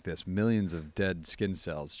together like this, millions of dead skin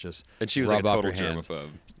cells just And she was rub like a off total your hands. germaphobe.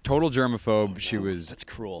 Total germaphobe. She No, was That's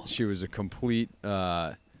cruel. she was a complete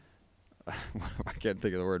I can't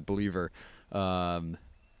think of the word believer.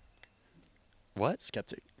 What?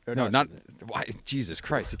 Skeptic. Or No, not skeptic. why. Jesus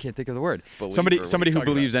Christ, I can't think of the word. Believer, Somebody what are you who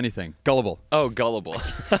talking believes anything. Gullible. Oh, gullible.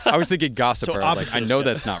 I was thinking gossiper. So I was like, opposite I of know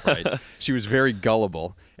skeptic. that's not right. She was very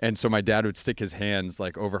gullible, and so my dad would stick his hands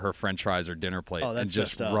like over her French fries or dinner plate Oh, and that's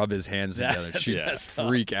just messed up. rub his hands together. That's She'd messed up.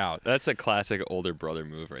 freak out. That's a classic older brother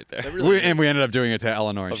move right there. That really And we is. ended up doing it to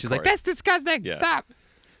Eleanor, and Of she's like, course. "That's disgusting! Yeah. Stop!"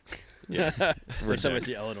 Yeah. Next time I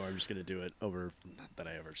dicks. see Eleanor, I'm just gonna do it over. Not that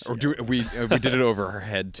I ever. See Or do Eleanor. we did it over her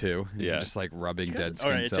head too? Yeah. Just like rubbing You guys- dead skin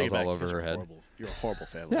all right, I take cells it back. all You guys over are her head. horrible. You're a horrible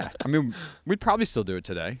family. Yeah, I mean, we'd probably still do it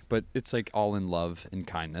today, but it's like all in love and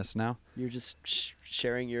kindness now. You're just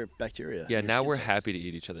sharing your bacteria. Yeah, your now skin we're cells. happy to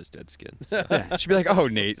eat each other's dead skin. So. Yeah, she'd be like, "Oh,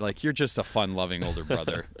 Nate, like you're just a fun-loving older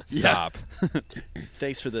brother. Stop."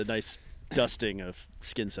 Thanks for the nice dusting of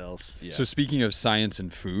skin cells. Yeah. So speaking of science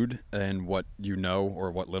and food and what you know or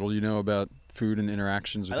what little you know about food and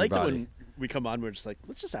interactions with I like your that body. when we come on, we're just like,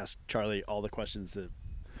 let's just ask Charlie all the questions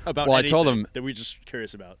about Well, I told anything him- that we're just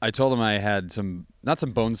curious about. I told him I had not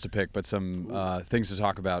some bones to pick, but some things to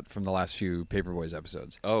talk about from the last few Paperboys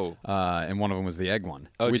episodes. Oh. And one of them was the egg one.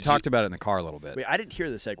 Oh, we did talked you- about it in the car a little bit. Wait, I didn't hear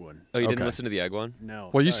this egg one. Oh, you didn't Okay. listen to the egg one? No.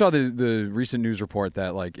 Well, you sorry. saw the recent news report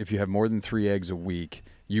that like if you have more than 3 eggs a week,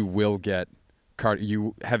 you will get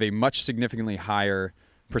you have a much significantly higher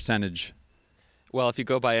percentage Well, if you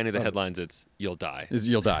go by any of the headlines, it's you'll die.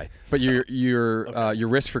 you'll die. But your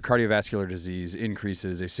risk for cardiovascular disease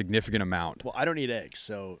increases a significant amount. Well, I don't eat eggs,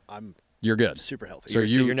 so I'm You're good. super healthy. So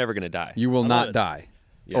You're never gonna die. You will I'm not not- die.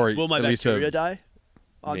 Yeah. Or Will my at least bacteria die?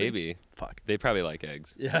 on me? Maybe. Fuck. They probably like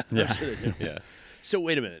eggs. Yeah. Yeah. I'm sure they do. Yeah. So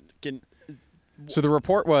wait a minute. So the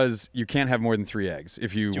report was you can't have more than 3 eggs.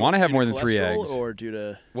 If you Do- want to have due more than 3 cholesterol eggs, or due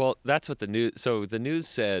to Well, that's what the news. So the news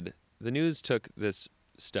said. The news took this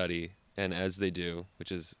study, and as they do,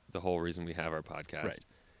 which is the whole reason we have our podcast, Right.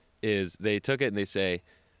 is they took it and they say,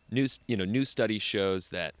 new study shows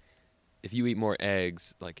that if you eat more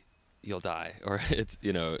eggs, like you'll die, or it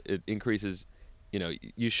increases.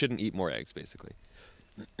 You shouldn't eat more eggs, basically.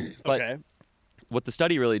 But okay. what the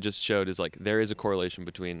study really just showed is like there is a correlation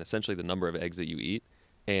between essentially the number of eggs that you eat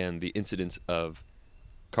and the incidence of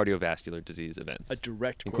cardiovascular disease events, A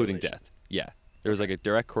direct including correlation. death. Yeah, there was like a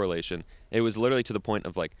direct correlation. It was literally to the point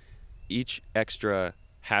of like each extra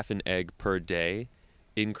half an egg per day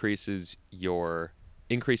increases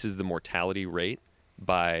the mortality rate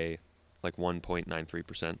by like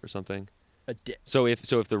 1.93% or something. So if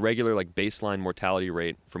the regular like baseline mortality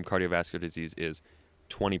rate from cardiovascular disease is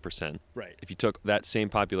 20%, Right. if you took that same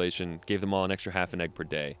population, gave them all an extra half an egg per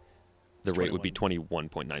day, the It's rate would be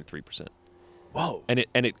 21.93%. Whoa. And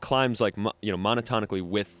it climbs like monotonically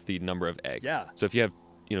with the number of eggs. Yeah. So if you have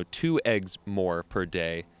 2 eggs more per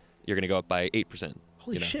day, you're going to go up by 8%.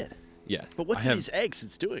 Holy shit. Yeah, But what's I in have- these eggs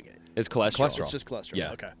that's doing it? it's cholesterol. Cholesterol. It's just cholesterol.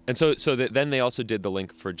 Yeah. Okay. And then they also then they also did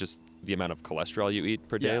the amount of cholesterol you eat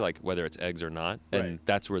per day, Yeah. like whether it's eggs or not, and Right.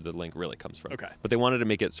 that's where the link really comes from. Okay. But they wanted to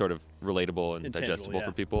make it sort of relatable and Intangible, digestible yeah.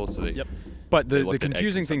 for people, so they Yep. But They the looked at egg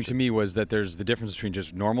confusing thing to consumption. me was that there's the difference between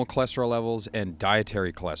just normal cholesterol levels and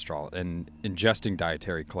dietary cholesterol and ingesting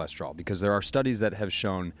dietary cholesterol, because there are studies that have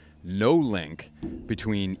shown no link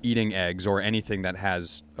between eating eggs or anything that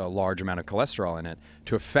has a large amount of cholesterol in it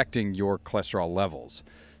to affecting your cholesterol levels.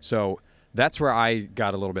 So that's where I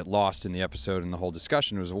got a little bit lost in the episode and the whole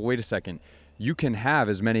discussion was, well, wait a second, you can have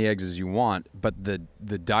as many eggs as you want, but the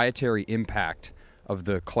dietary impact of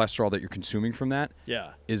the cholesterol that you're consuming from that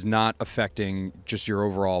Yeah. is not affecting just your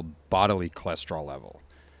overall bodily cholesterol level.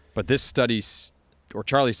 But this study, or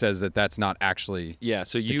Charlie says that that's not actually. Yeah,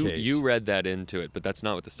 so case. you read that into it, but that's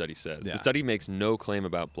not what the study says. Yeah. The study makes no claim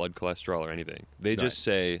about blood cholesterol or anything. They just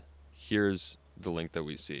say, here's the link that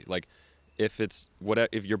we see. Like, if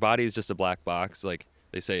your body is just a black box, like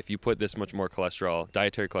they say, if you put this much more cholesterol,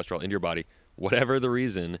 dietary cholesterol, into your body, whatever the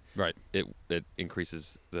reason, Right. it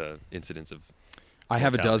increases the incidence of. I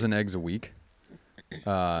have a mortality. dozen eggs a week, You're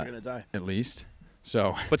gonna die. at least.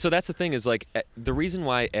 So But so that's the thing is like the reason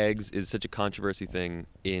why eggs is such a controversy thing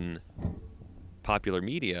in popular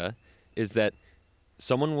media is that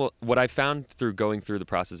what I found through going through the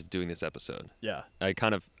process of doing this episode, Yeah. I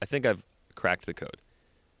think I've cracked the code.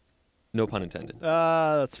 No pun intended.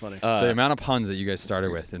 That's funny. the amount of puns that you guys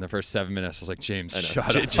started with in the first 7 minutes, I was like, James, I know.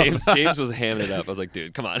 shut up. James was hamming it up. I was like,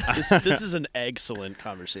 dude, come on. this is an excellent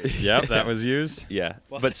conversation. Yep, that was used. Yeah.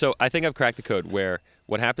 But so I think I've cracked the code where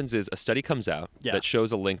what happens is a study comes out Yeah. that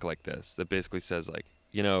shows a link like this that basically says like,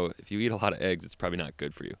 if you eat a lot of eggs, it's probably not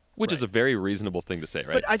good for you, which is a Right. very reasonable thing to say,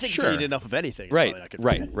 right? But I think Sure. if you eat enough of anything, it's right, probably not good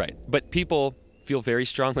for you. right. But people feel very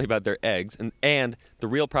strongly about their eggs, and the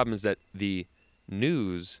real problem is that the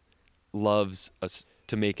news loves us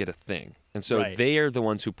to make it a thing, and so Right. they are the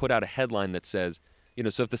ones who put out a headline that says,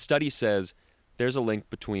 so if the study says there's a link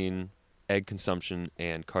between egg consumption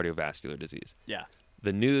and cardiovascular disease, Yeah.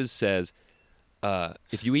 the news says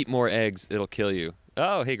if you eat more eggs, it'll kill you.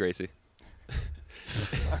 Oh, hey Gracie,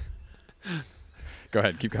 Go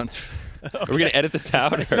ahead, keep going. are we gonna edit this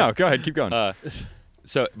out? Or? No, go ahead, keep going.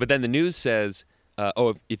 But then the news says,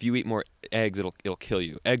 if you eat more eggs, it'll kill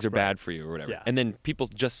you. Eggs are bad for you, or whatever. Yeah. And then people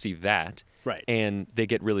just see that, Right. and they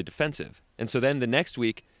get really defensive. And so then the next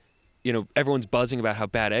week, everyone's buzzing about how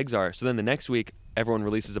bad eggs are. So then the next week, everyone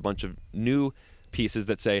releases a bunch of new pieces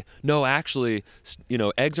that say, no, actually,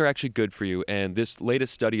 eggs are actually good for you, and this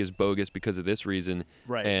latest study is bogus because of this reason.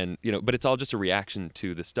 Right. And but it's all just a reaction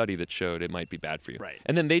to the study that showed it might be bad for you. Right.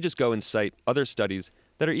 And then they just go and cite other studies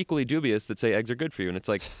that are equally dubious that say eggs are good for you, and it's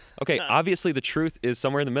like, okay, obviously the truth is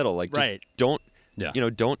somewhere in the middle. Like, just Right. don't, Yeah.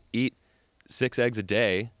 don't eat 6 eggs a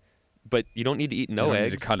day, but you don't need to eat You no don't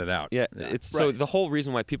need eggs. to cut it out. Yeah, it's so Right. the whole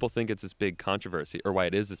reason why people think it's this big controversy, or why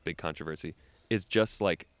it is this big controversy, is just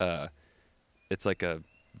like it's like a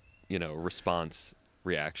response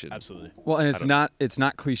reaction. Absolutely. Well, and don't- it's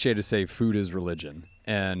not cliche to say food is religion,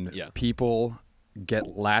 and Yeah. people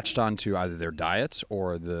get latched onto either their diets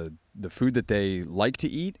or the food that they like to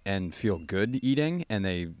eat and feel good eating, and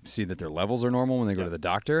they see that their levels are normal when they go to the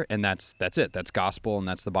doctor, and that's it. That's gospel, and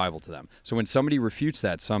that's the Bible to them. So when somebody refutes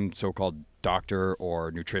that, some so-called doctor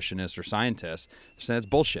or nutritionist or scientist, they're saying that's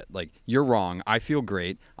bullshit. Like, you're wrong. I feel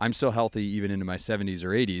great. I'm still healthy even into my 70s or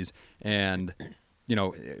 80s, and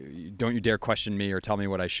don't you dare question me or tell me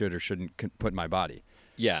what I should or shouldn't put in my body.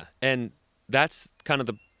 Yeah, and that's kind of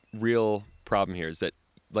the real problem here is that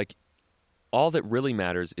like all that really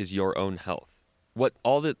matters is your own health. What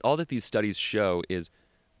all that these studies show is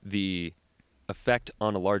the effect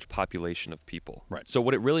on a large population of people. Right. So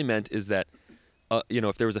what it really meant is that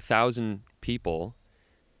if there was 1,000 people,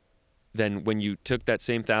 then when you took that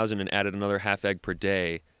same 1,000 and added another half egg per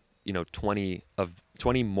day,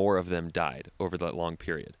 20 more of them died over that long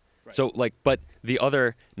period. Right. So but the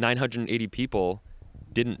other 980 people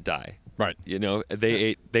didn't die. Right.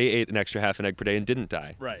 They ate an extra half an egg per day and didn't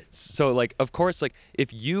die. Right. So of course,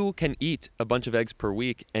 if you can eat a bunch of eggs per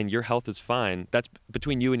week and your health is fine, that's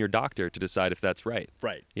between you and your doctor to decide if that's right.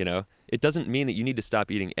 Right. It doesn't mean that you need to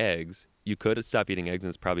stop eating eggs. You could stop eating eggs and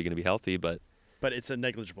it's probably going to be healthy, but But it's a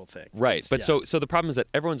negligible thing. right. It's- But yeah. so the problem is that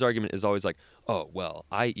everyone's argument is always like, oh well,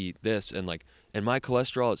 I eat this and my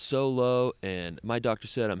cholesterol is so low and my doctor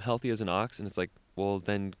said I'm healthy as an ox, and it's like, well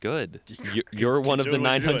then good. You're one of the doing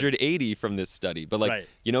what you're doing. 980 from this study, but Right.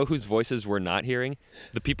 whose voices we're not hearing?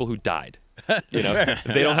 The people who died. They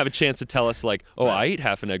don't have a chance to tell us I eat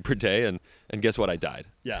half an egg per day and guess what, I died.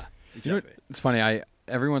 Yeah. You know, Exactly. it's funny.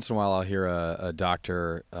 every once in a while I'll hear a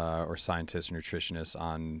doctor or scientist or nutritionist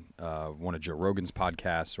on one of Joe Rogan's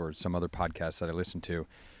podcasts or some other podcasts that I listen to,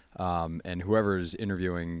 and whoever is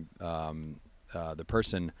interviewing the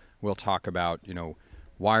person will talk about,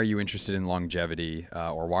 why are you interested in longevity,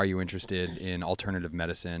 or why are you interested in alternative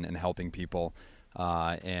medicine and helping people?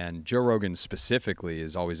 And Joe Rogan specifically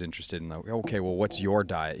is always interested in, okay, well, what's your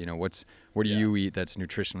diet? What do you eat that's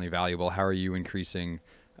nutritionally valuable? How are you increasing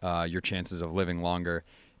your chances of living longer?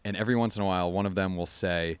 And every once in a while, one of them will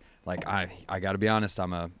say, like, I got to be honest,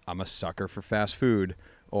 I'm a sucker for fast food,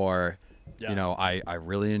 or I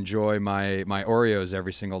really enjoy my Oreos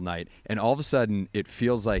every single night. And all of a sudden, it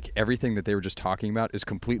feels like everything that they were just talking about is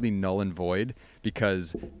completely null and void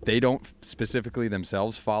because they don't specifically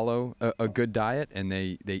themselves follow a good diet and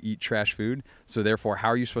they eat trash food. So therefore, how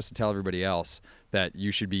are you supposed to tell everybody else that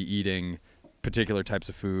you should be eating particular types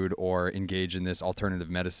of food or engage in this alternative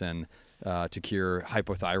medicine to cure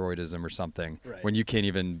hypothyroidism or something when you can't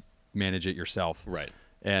even manage it yourself? Right.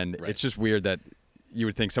 And it's just weird that you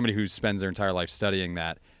would think somebody who spends their entire life studying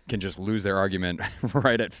that can just lose their argument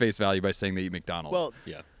right at face value by saying they eat McDonald's. Well,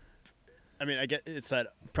 yeah. I mean, I get it's that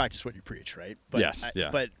practice what you preach, right? But Yes, yeah.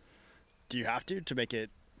 But do you have to make it?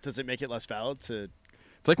 Does it make it less valid to?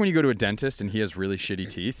 It's like when you go to a dentist and he has really shitty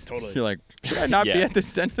teeth. Totally. You're like, should I not be at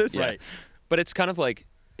this dentist? Right. But it's kind of like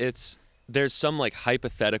there's some like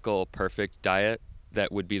hypothetical perfect diet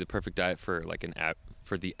that would be the perfect diet for like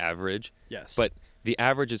for the average. Yes. But the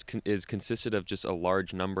average is consisted of just a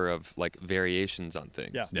large number of like variations on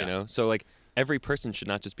things. Yeah. So like every person should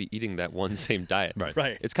not just be eating that one same diet.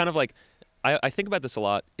 Right. It's kind of like I think about this a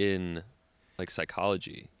lot in like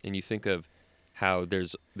psychology, and you think of how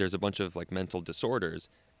there's a bunch of like mental disorders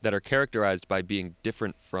that are characterized by being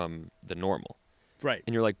different from the normal. Right.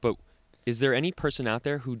 And you're like, but is there any person out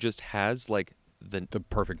there who just has like the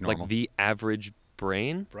perfect normal, like the average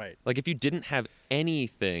brain? Right. Like if you didn't have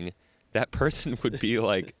anything, that person would be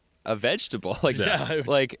like a vegetable. Like,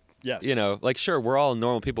 like, yes. like sure, we're all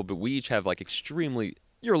normal people, but we each have like extremely.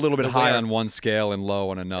 You're a little bit high on one scale and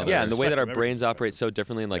low on another. Yeah, and the way that our Spectrum, brains everything's operate so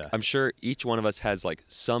differently, and like I'm sure each one of us has like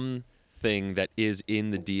something that is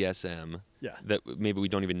in the DSM that maybe we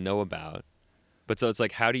don't even know about. But so it's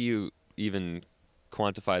like, how do you even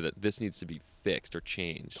quantify that this needs to be fixed or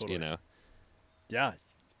changed? Totally. Yeah.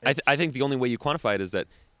 I think the only way you quantify it is that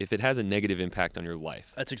if it has a negative impact on your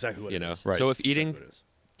life. That's exactly what it is. Right. So if That's eating exactly what it is.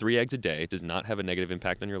 3 eggs a day does not have a negative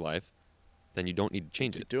impact on your life, then you don't need to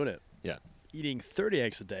change Keep it. doing it. Yeah. Eating 30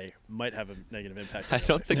 eggs a day might have a negative impact on I your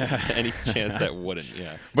don't life. think there's any chance that wouldn't.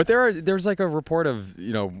 Yeah. But there's like a report of,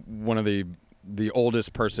 one of the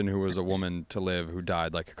oldest person who was a woman to live who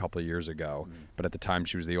died like a couple of years ago. But at the time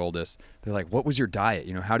she was the oldest. They're like, what was your diet?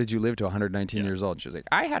 How did you live to 119 years old? She was like,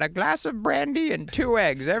 I had a glass of brandy and 2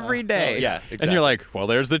 eggs every day. Yeah, exactly. And you're like, well,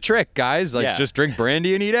 there's the trick, guys. Like, just drink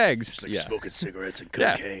brandy and eat eggs. It's like Yeah. smoking cigarettes and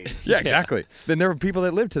Yeah. cocaine. Yeah, exactly. Then there are people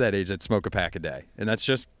that live to that age that smoke a pack a day. And that's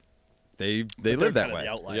just, they They're live that kind of way.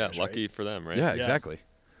 the outliers, Yeah, right? lucky for them, right? Yeah, exactly.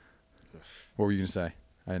 What were you going to say?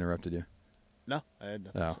 I interrupted you. No, I had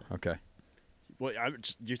nothing to Oh, say. okay. Well,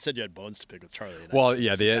 you said you had bones to pick with Charlie. And I Well, just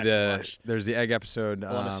yeah, sit back and watch. there's the egg episode.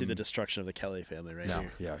 I want to see the destruction of the Kelly family right No,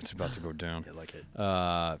 here. yeah, it's about to go down. I like it.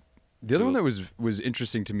 The other one that was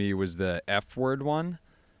interesting to me was the F word one,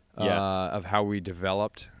 of how we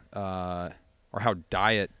developed, or how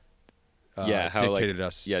diet How dictated like,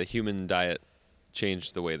 us. Yeah, the human diet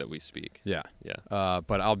changed the way that we speak. Yeah. Yeah.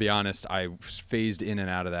 But I'll be honest, I was phased in and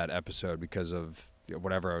out of that episode because of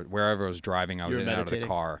wherever I was driving, I was You in were and out of the meditating?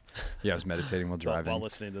 car. Yeah, I was meditating while driving. While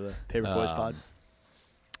listening to the Paper Boys pod.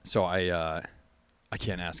 So I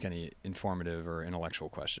can't ask any informative or intellectual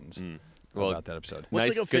questions Well, about that episode. What's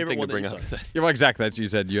nice, like a good favorite thing one to that bring you've up. done? Yeah, well, exactly. That's you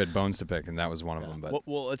said you had bones to pick, and that was one of them. But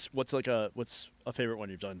What's a favorite one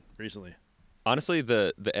you've done recently? Honestly,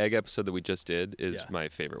 the egg episode that we just did is Yeah. my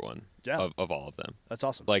favorite one Yeah. of all of them. That's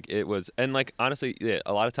awesome. Like it was, and like honestly,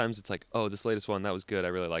 a lot of times it's like, oh, this latest one that was good. I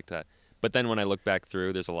really liked that. But then when I look back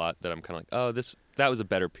through, there's a lot that I'm kind of like, oh, that was a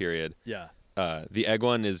better period. Yeah. The egg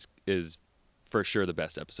one is for sure the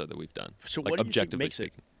best episode that we've done. So like, what do you think objectively makes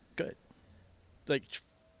speaking. it good? Like,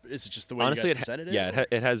 is it just the way Honestly, you guys presented it? yeah, or-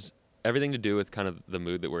 it has everything to do with kind of the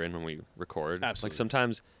mood that we're in when we record. Absolutely. Like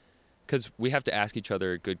sometimes, because we have to ask each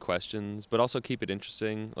other good questions, but also keep it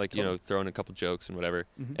interesting. Like throw in a couple jokes and whatever.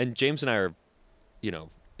 Mhm. And James and I are,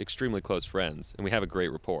 extremely close friends, and we have a great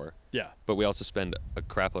rapport. Yeah. But we also spend a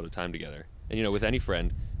crap load of time together. And with any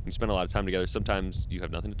friend, when you spend a lot of time together, sometimes you have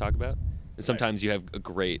nothing to talk about, and sometimes you have a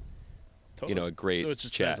great, Totally. a great So it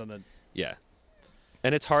just chat. depends on the. Yeah.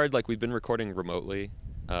 And it's hard. Like we've been recording remotely,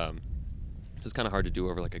 so it's kind of hard to do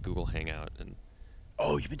over like a Google Hangout and.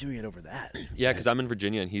 Oh, you've been doing it over that. Yeah, because I'm in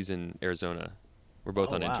Virginia and he's in Arizona. We're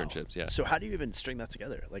both Oh, on wow. internships. Yeah. So how do you even string that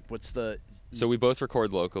together? Like, what's the? So we both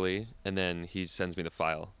record locally, and then he sends me the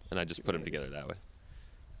file, and I just put them together that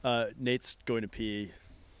way. Nate's going to pee.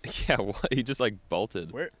 Yeah, what? He just like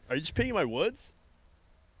bolted. Where are you just peeing in my woods?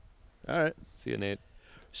 All right. See you, Nate.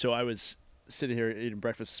 So I was sitting here eating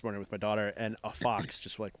breakfast this morning with my daughter, and a fox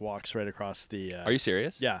just like walks right across the. Are you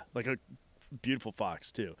serious? Yeah, like a beautiful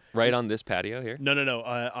fox too. Right on this patio here? No,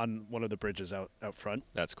 on one of the bridges out front.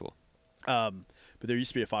 That's cool. But there used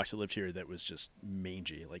to be a fox that lived here that was just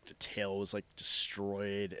mangy. Like the tail was like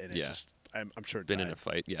destroyed, and it Yeah. just I'm sure it Been died in a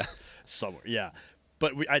fight, yeah. somewhere. Yeah,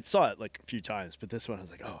 but I saw it like a few times. But this one, I was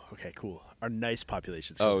like, oh, okay, cool. Our nice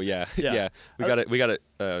population's Oh coming. yeah, Yeah. yeah. We got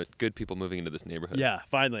good people moving into this neighborhood. Yeah,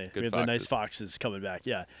 finally, Good we have the nice foxes. foxes coming back.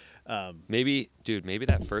 Yeah. Maybe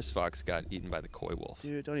that first fox got eaten by the coy wolf.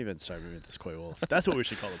 Dude, don't even start me with this coy wolf. That's what we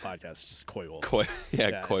should call the podcast, just coy wolf. Coy,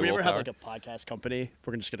 yeah, coy if we wolf. ever have hour. like a podcast company,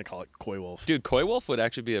 we're just gonna call it Coy Wolf. Dude, coy wolf would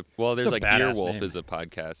actually be there's a like badass Earwolf name. is a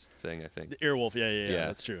podcast thing, I think. The Earwolf, yeah,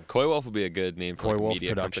 that's true. Coy wolf would be a good name for Coy like a Wolf media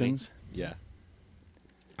Productions. company. Yeah,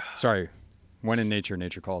 Sorry. When in nature,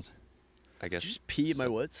 nature calls. I guess. Did you just pee in my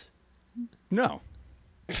woods? No.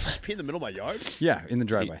 Just pee in the middle of my yard? Yeah, in the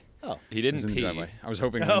driveway. Oh, He It was didn't in pee. the driveway. I was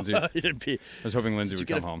hoping Lindsay. I you didn't pee. was hoping Lindsay Did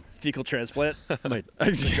you would get come a home. fecal transplant? Wait,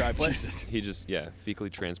 driveway? Jesus. He just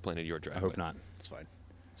fecally transplanted your I driveway. hope not. It's fine.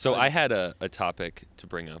 So I had a topic to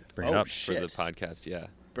bring up Bring it Oh, up. for the shit. podcast. Yeah,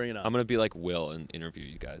 Bring it up. I'm gonna be like Will and interview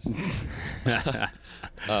you guys.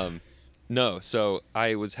 No, so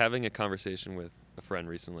I was having a conversation with a friend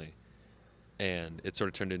recently, and it sort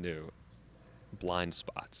of turned into blind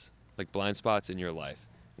spots, like blind spots in your life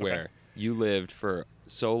where you lived for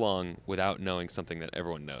so long without knowing something that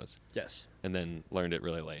everyone knows, Yes. and then learned it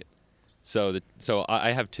really late. So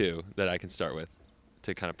I have two that I can start with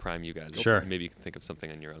to kind of prime you guys. Sure. Maybe you can think of something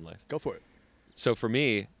in your own life. Go for it. So for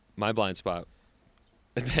me, my blind spot,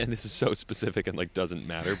 and this is so specific and like doesn't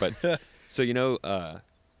matter, but so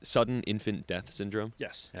sudden infant death syndrome.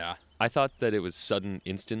 Yes. Yeah. I thought that it was sudden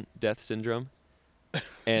instant death syndrome,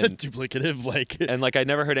 and Duplicative, like. and like I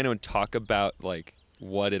never heard anyone talk about like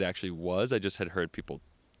what it actually was. I just had heard people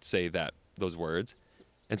say those words,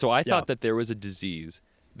 and so I thought that there was a disease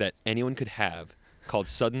that anyone could have called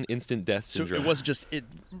sudden instant death So syndrome. it wasn't just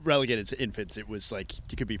relegated to infants. It was like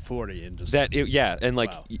you could be 40 and just. And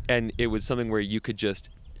like Wow. and it was something where you could just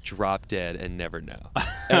drop dead and never know.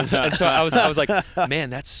 and so I was like, man,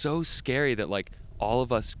 that's so scary that like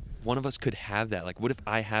one of us could have that. Like, what if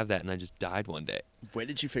I have that and I just died one day? When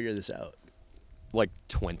did you figure this out? Like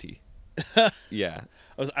 20. Yeah.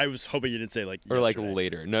 I was hoping you didn't say like. Or like yesterday.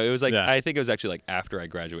 later. No, it was like Yeah. I think it was actually like after I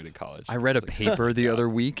graduated college. I read a paper the other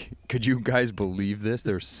week. Could you guys believe this?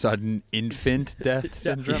 There's sudden infant death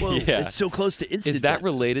syndrome. Whoa, Yeah. It's so close to instant. Is that death.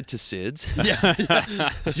 related to SIDS?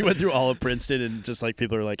 Yeah. So you went through all of Princeton and just like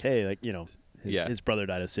people are like, hey, like, Yeah. his brother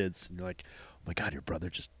died of SIDS. And you're like, oh my God, your brother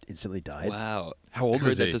just instantly died. Wow. How old I heard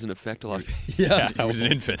was that he? doesn't affect a lot of people. Yeah. He was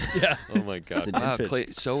an infant. Yeah. Oh my god. an Wow, infant. Clay,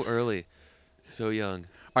 so early. So young.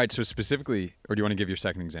 All right, so specifically, or do you want to give your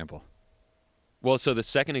second example? Well, so the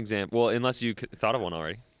second example, unless you thought of one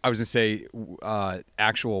already. I was going to say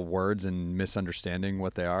actual words and misunderstanding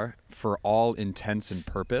what they are. For all intents and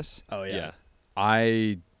purpose, Oh, yeah.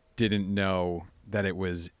 I didn't know that it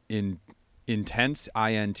was intense,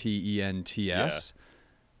 INTENTS.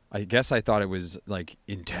 I guess I thought it was like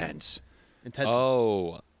intense. Intense.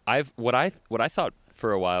 Oh, what I thought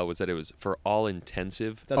for a while was that it was for all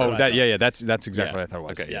intensive. That's what I thought. that's exactly what I thought it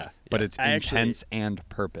was. Okay, yeah. But yeah. it's I actually- intense and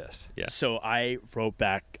purpose. Yeah. So I wrote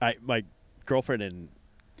back. My girlfriend in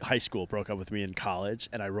high school broke up with me in college,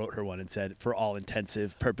 and I wrote her one and said, "For all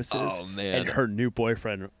intensive purposes." Oh, man. And her new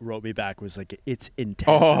boyfriend wrote me back was like, "It's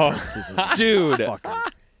intensive Oh. purposes." I was like, Dude. "Fucker."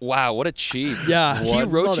 Wow, what a cheat. Yeah. He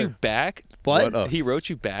What wrote mother- you back? What? What a- He wrote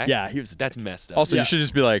you back? Yeah, he was. That's messed up. Also, Yeah. you should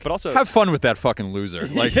just be like, But also- have fun with that fucking loser.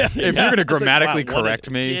 Like, Yeah, if yeah. you're going to It's like, grammatically wow, what a correct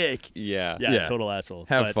me, dick. yeah. Yeah, Yeah. total asshole.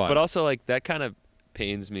 have But- fun. But also, like, that kind of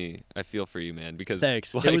pains me. I feel for you, man, because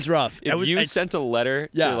Thanks. It like, was rough. If you I sent a letter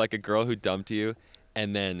Yeah. to like a girl who dumped you,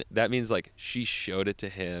 and then that means like she showed it to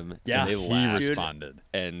him, Yeah. and they he laughed, Dude. responded.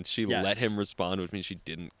 and she Yes. let him respond, which means she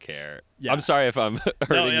didn't care. Yeah. I'm sorry if I'm hurting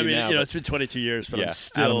No, I you mean, now. you know, but it's been 22 years, but Yeah. I'm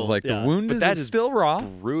still. Adam's like, yeah. the wound But is that is still raw.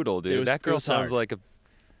 brutal, It dude. was- That it girl was sounds hard. like a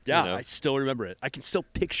Yeah, you know? I still remember it. I can still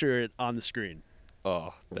picture it on the screen.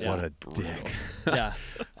 oh, that's What a brutal. dick. Yeah.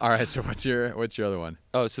 All right, so what's your other one?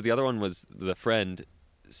 Oh, so the other one was the friend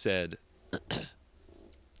said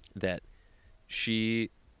that she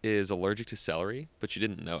is allergic to celery, but she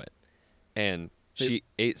didn't know it. And she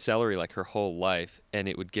ate celery like her whole life, and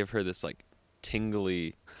it would give her this like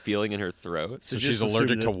tingly feeling in her throat. So So she's just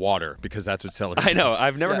allergic assume to water because that's what celery I know. is.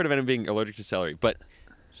 I've never Yeah. heard of anyone being allergic to celery, but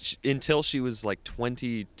until she was like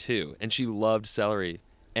 22, and she loved celery.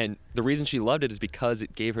 And the reason she loved it is because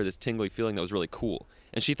it gave her this tingly feeling that was really cool.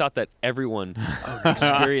 And she thought that everyone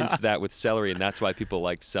experienced that with celery, and that's why people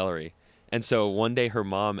liked celery. And so one day her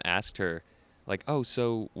mom asked her, like, "Oh,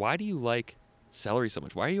 so why do you like celery so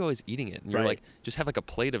much? Why are you always eating it?" And you're Right. like, "Just have like a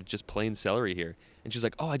plate of just plain celery here." And she's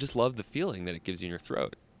like, "Oh, I just love the feeling that it gives you in your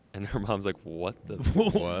throat." And her mom's like, "What the?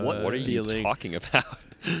 What are you feeling? talking about?"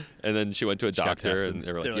 And then she went to a She got doctor, tested. and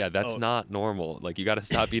they were They're like, "Yeah, like, that's "Oh." not normal. Like, you got to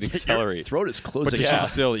stop eating Your celery." throat is But closing. does Yeah. she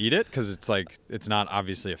still eat it? Because it's like it's not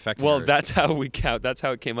obviously affecting Well, her. that's how we count. That's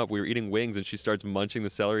how it came up. We were eating wings, and she starts munching the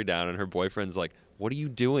celery down, and her boyfriend's like, "What are you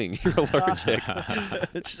doing? You're allergic."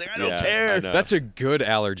 She's like, I don't Yeah, I care. know. That's a good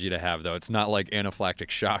allergy to have, though. It's not like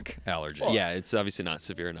anaphylactic shock allergy. Yeah, it's obviously not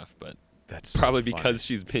severe enough, but That's so probably funny. because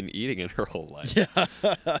she's been eating it her whole life. Yeah.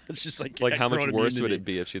 It's just like Like, how much grown worse would immunity. it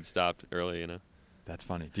be if she'd stopped early? You know? That's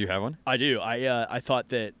funny. Do you have one? I do. I thought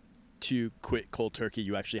that to quit cold turkey,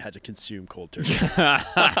 you actually had to consume cold turkey.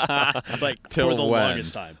 Like Till for the when?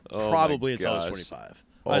 longest time. Oh my Probably until I was gosh. 25.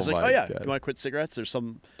 Oh I was like, my oh yeah, God. you want to quit cigarettes? There's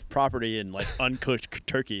some property in like uncooked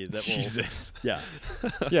turkey that will. Jesus. Yeah.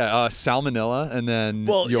 Yeah, salmonella, and then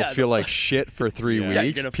Well, you'll yeah, feel the- like shit for 3 Yeah. Yeah, you're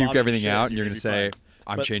weeks, gonna puke vomit everything shit, out, and you're you're gonna gonna be say, fine.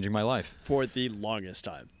 "I'm But- changing my life." For the longest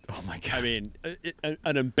time. Oh my god. I mean,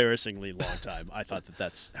 an embarrassingly long time. I thought that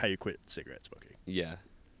that's how you quit cigarette smoking. Yeah.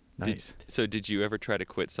 nice. So did you ever try to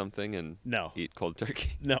quit something and No. eat cold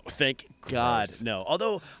turkey? No, thank God, Gross. no.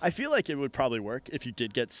 Although I feel like it would probably work if you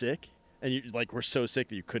did get sick and you like were so sick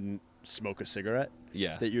that you couldn't smoke a cigarette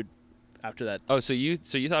Yeah. that you'd after that. Oh, so you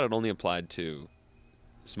thought it only applied to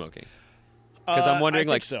smoking? Because I'm wondering,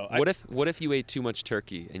 I like, think so. what if you ate too much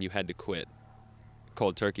turkey and you had to quit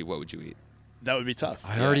cold turkey? What would you eat? That would be tough.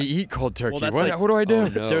 I already eat cold turkey. that's what, like- what do I do? Oh,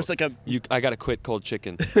 no. There's like a I gotta quit cold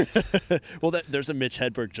chicken. there's a Mitch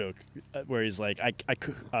Hedberg joke where he's like,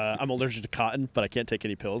 I'm allergic to cotton, but I can't take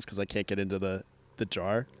any pills because I can't get into the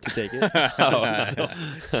jar to take it.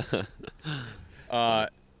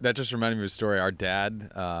 That just reminded me of a story. Our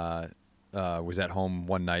dad was at home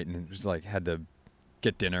one night and was like had to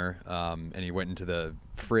get dinner, and he went into the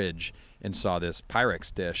fridge and saw this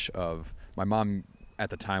Pyrex dish of my mom at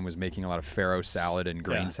the time was making a lot of farro salad and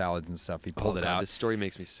grain Yeah. salads and stuff. He Oh, pulled it God, out. This story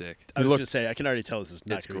makes me sick. I was looked- gonna say I can already tell this is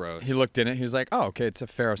not It's gonna be- gross. He looked in it. He was like, "Oh, okay, it's a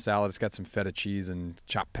farro salad. It's got some feta cheese and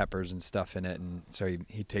chopped peppers and stuff in it." And so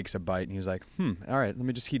he takes a bite and he was like, all right, let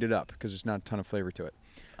me just heat it up because there's not a ton of flavor to it."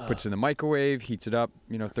 Puts it in the microwave, heats it up,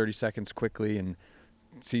 30 seconds quickly, and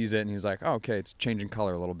sees it. And he's like, "Oh, okay, it's changing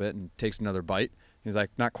color a little bit." And takes another bite. He's like,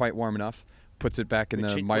 "Not quite warm enough." Puts it back in Wait,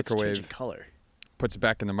 the change- what's changing microwave. color. Puts it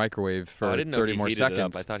back in the microwave for Oh, I didn't know 30 he more heated it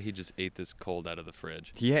up. seconds. I thought he just ate this cold out of the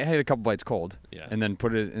fridge. He had a couple bites cold, Yeah. and then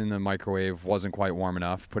put it in the microwave. Wasn't quite warm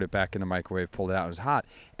enough. Put it back in the microwave. Pulled it out. It was hot,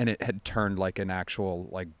 and it had turned like an actual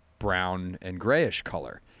like brown and grayish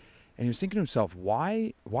color. And he was thinking to himself,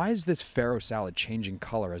 "Why is this farro salad changing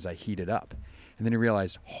color as I heat it up?" And then he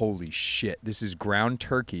realized, "Holy shit! This is ground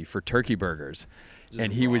turkey for turkey burgers."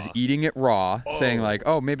 And he was eating it raw, saying like,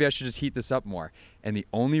 "Oh, maybe I should just heat this up more." And the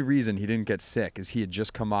only reason he didn't get sick is he had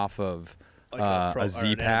just come off of Like a a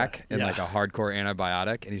Z-Pack antibi- and yeah. like a hardcore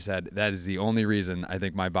antibiotic, and he said that is the only reason I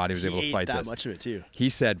think my body was He able to ate fight that this. much of it too. He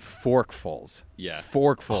said forkfuls. Yeah.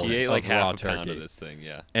 Forkfuls He ate of like raw half a turkey. pound of this thing.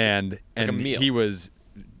 Yeah. And a meal.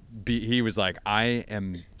 he was like, "I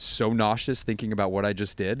am so nauseous thinking about what I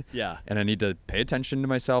just did. Yeah. And I need to pay attention to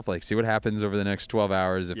myself, like see what happens over the next 12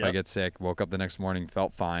 hours. If I Yep. get sick, woke up the next morning,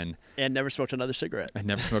 felt fine. And never smoked another cigarette. I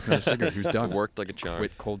never smoked another cigarette. Who's done? It worked like a charm.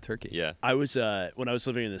 Quit cold turkey. Yeah. I was when I was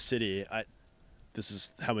living in the city. This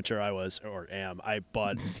is how mature I was or am. I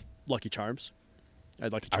bought Lucky Charms. I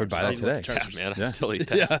had Lucky Charms. I would buy that think Lucky today. Charms Yeah, was- man, I Yeah. still eat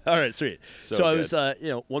that. Yeah. All right. Sweet. So So I good.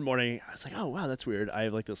 was, one morning I was like, oh wow, that's weird. I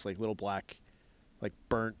have like this like little black, like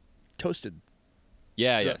burnt toasted.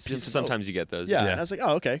 Yeah, The yeah. piece of Sometimes you get those. Yeah. Yeah. And I was like,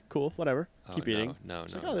 oh okay, cool, whatever. Oh, Keep no, eating. no, I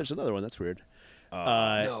was no, like, oh, no. there's another one. That's weird.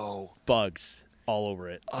 No. Bugs all over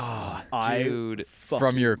it. Oh, I dude.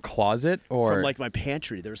 From your closet or from like my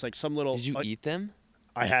pantry. There was like some little. Did you like, eat them?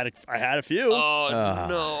 I had a few.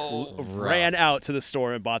 Oh, no. Ran out to the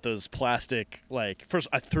store and bought those plastic. Like first,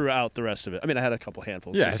 I threw out the rest of it. I mean, I had a couple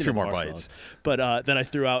handfuls. Yeah, I've a seen few the more marshmallows. bites. But then I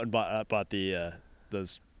threw out and bought the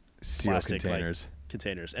those seal plastic, like, containers.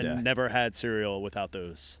 containers, and Yeah. never had cereal without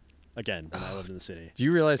those. Again, when I lived in the city. Do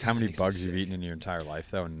you realize how many makes me bugs you've sick. eaten in your entire life,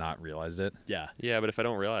 though, and not realized it? Yeah. Yeah, but if I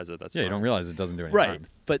don't realize it, that's Yeah, you fine. don't realize it doesn't do any Right. harm.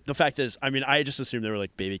 But the fact is, I mean, I just assumed they were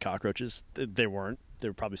like baby cockroaches. They weren't. They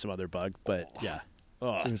were probably some other bug. But yeah,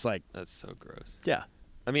 it was like, That's so gross. yeah.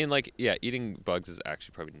 I mean, like, yeah, eating bugs is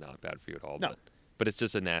actually probably not bad for you at all. No. But it's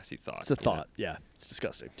just a nasty thought. It's a you know? thought. Yeah, it's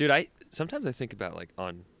disgusting. Dude, sometimes I think about, like,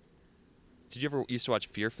 did you ever used to watch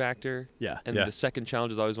Fear Factor? Yeah. And Yeah. the second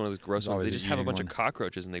challenge is always one of those gross It's ones. always They a just have a eating bunch one. of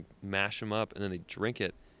cockroaches and they mash them up and then they drink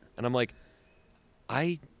it. And I'm like,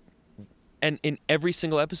 and in every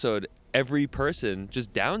single episode, every person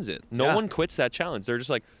just downs it. No Yeah. one quits that challenge. They're just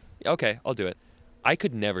like, okay, I'll do it. I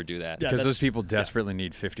could never do that. Yeah. Because those that's- people desperately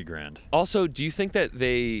need 50 grand. Also, do you think that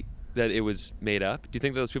it was made up? Do you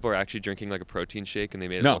think those people are actually drinking like a protein shake and they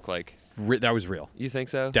made it No. look like? That was real. You think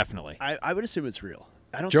so? Definitely. I would assume it's real.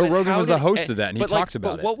 I don't. Joe think, Rogan How was the did- host of that, and he but, talks like,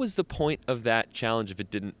 about but it. what was the point of that challenge if it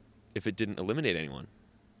didn't eliminate anyone?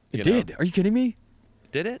 It You know? did. Are you kidding me?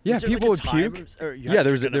 Did it? Yeah, Was there, people like, would a time puke. Or you Yeah, had there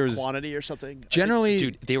to was drink a- in there was- quantity or something. I think- Generally,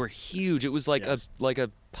 Dude, they were huge. It was like Yes. a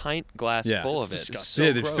pint glass Yeah. full It's of it. It was disgusting. so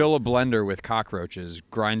yeah, they'd gross. fill a blender with cockroaches,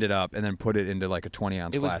 grind it up, and then put it into like a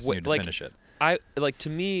 20-ounce It was glass wa- and you'd like- finish it. To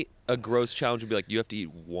me, a gross challenge would be like you have to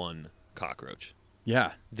eat one cockroach.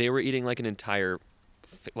 Yeah, They were eating like an entire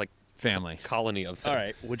family. colony of them. All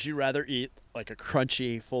right. Would you rather eat like a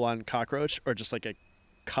crunchy, full-on cockroach, or just like a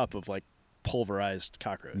cup of like pulverized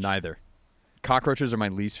cockroach? Neither. Cockroaches are my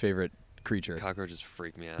least favorite creature. Cockroaches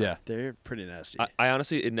freak me out. Yeah. They're pretty nasty. I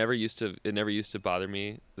honestly, it never used to bother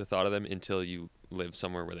me, the thought of them, until you live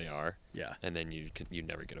somewhere where they are, yeah. and then you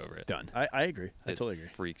never get over it. Done. I agree. I It totally agree.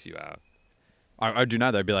 freaks you out. I'd do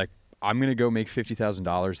neither. I'd be like, I'm gonna go make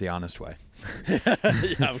 $50,000 the honest way, yeah,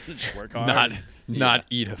 I'm gonna just work hard. not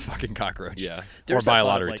eat a fucking cockroach. Yeah. Or There's buy that a thought of,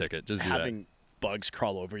 lottery like, ticket. Just do that. having bugs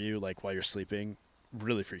crawl over you like while you're sleeping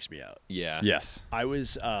really freaks me out. Yeah. Yes. I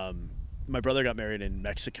was my brother got married in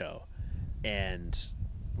Mexico, and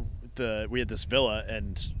we had this villa,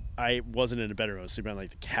 and I wasn't in a bedroom. I was sleeping on like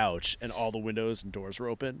the couch, and all the windows and doors were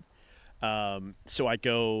open. So I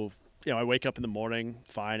go, I wake up in the morning,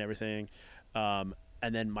 fine, everything, and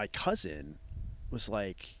then my cousin was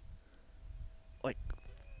like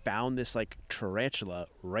found this like tarantula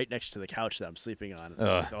right next to the couch that I'm sleeping on. And I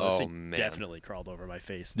was like, Oh, this thing man. definitely crawled over my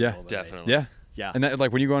face. in the Yeah. middle of the night. Definitely. Yeah. Yeah. And that,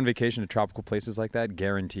 like when you go on vacation to tropical places like that,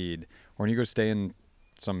 guaranteed. Or when you go stay in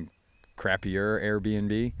some crappier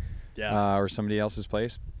Airbnb Yeah. or somebody else's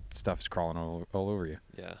place, stuff's crawling all over you.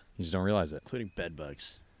 Yeah. You just don't realize it. Including bed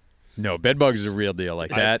bugs. No, bed bugs is a real deal. Like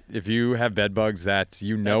that, if you have bed bugs,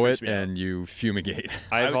 you know freaks it me out. and you fumigate.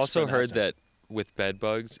 I've would also spend the house heard down. that with bed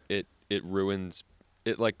bugs, it ruins,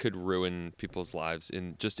 it like could ruin people's lives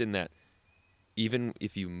in that. Even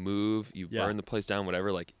if you move, you Yeah. burn the place down,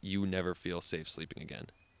 whatever, like you never feel safe sleeping again.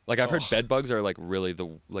 Like I've heard Oh. bed bugs are like really the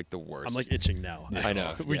worst. I'm like itching now. Yeah. I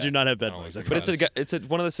know. we yeah. do not have bed Oh, bugs. my I But promise. it's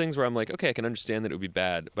one of those things where I'm like, okay, I can understand that it would be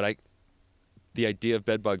bad, but the idea of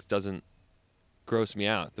bed bugs doesn't gross me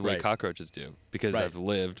out the way Right. cockroaches do because Right. I've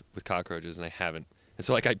lived with cockroaches and I haven't. And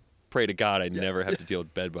so like I pray to God I never have to deal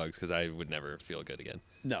with bed bugs because I would never feel good again.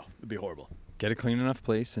 No, it'd be horrible. Get a clean enough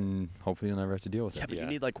place, and hopefully you'll never have to deal with Yeah, it. but Yeah. you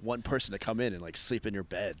need like one person to come in and like sleep in your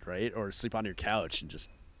bed, right? Or sleep on your couch and just.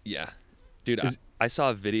 Yeah. Dude, Is- I saw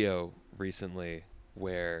a video recently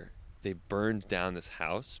where they burned down this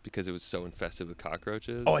house because it was so infested with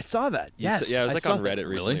cockroaches. Oh, I saw that. You saw- Yes. yeah, it was I like saw on that. Reddit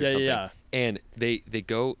Really? recently or Yeah, something. yeah. And the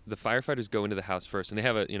firefighters go into the house first and they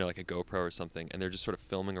have like a GoPro or something and they're just sort of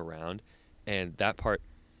filming around. And that part,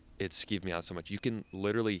 it skeeved me out so much. You can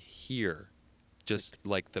literally hear just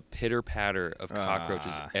like the pitter patter of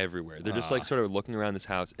cockroaches everywhere. They're just like sort of looking around this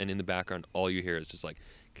house and in the background, all you hear is just like,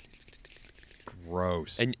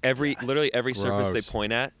 Gross. and literally every surface Gross. they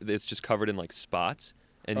point at, it's just covered in like spots.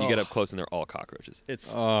 And you get Oh. up close and they're all cockroaches.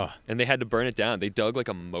 It's And they had to burn it down. They dug like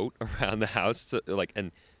a moat around the house,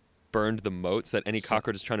 and burned the moat so that any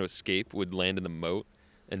cockroaches trying to escape would land in the moat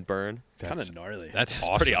and burn. kind of gnarly. That's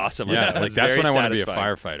awesome. pretty awesome. Yeah, Yeah, like it's that's very when I want to be a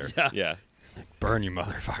satisfying. firefighter. Yeah. Yeah, Burn you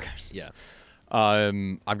motherfuckers. yeah.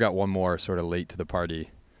 I've got one more sort of late to the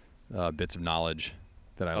party bits of knowledge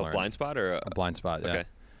that I Oh, learned. blind spot or A blind spot. Yeah. okay.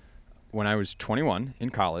 When I was 21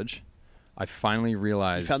 in college, I finally You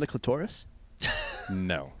realized. found the clitoris?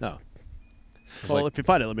 No, No. was Well, like- if you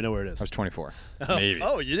find it, let me know where it is. I was 24. Maybe.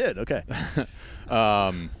 Oh, you did. Okay.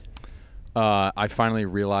 I finally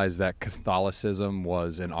realized that Catholicism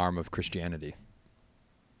was an arm of Christianity.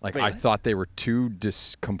 Like Wait, I what? thought they were two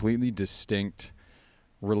completely distinct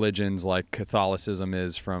religions, like Catholicism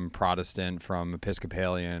is from Protestant, from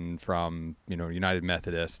Episcopalian, from United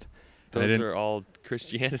Methodist. And I Those didn't- are all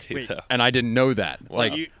Christianity Wait. though. and I didn't know that.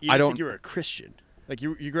 Like you I didn't don't. think you were a Christian. Like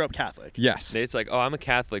you grew up Catholic. Yes, Nate's like, oh, I'm a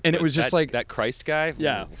Catholic, And it but was just that- like- that Christ guy.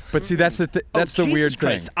 Yeah. but see, that's that's Oh, the Jesus weird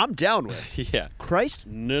Christ, thing. I'm down with. yeah. Christ?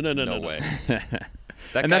 No. No way.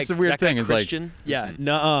 That And that's the weird that guy thing is, like- Christian? Yeah. Mm-mm.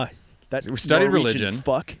 Nuh-uh. That we studied Norwegian religion.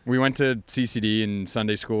 Fuck. We went to CCD and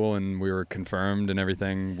Sunday school, and we were confirmed and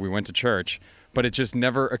everything. We went to church, but it just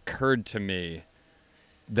never occurred to me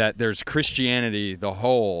that there's Christianity, the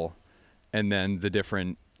whole, and then the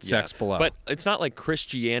different sects below. But it's not like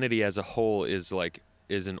Christianity as a whole is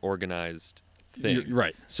an organized thing.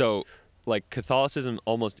 Right. So like Catholicism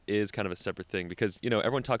almost is kind of a separate thing because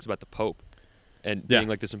everyone talks about the Pope and being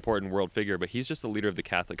like this important world figure, but he's just the leader of the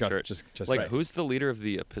Catholic Church. Just like right. who's the leader of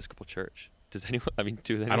the Episcopal Church? Does anyone? I mean,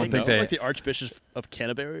 do they? I don't think No, they- like the Archbishop of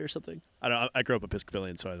Canterbury or something. I don't. I grew up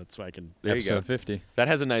Episcopalian, so that's why I can. There you Episode go. 50. That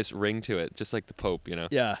has a nice ring to it, just like the Pope.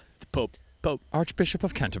 Yeah, the Pope. Archbishop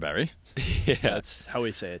of Canterbury. Yeah. That's how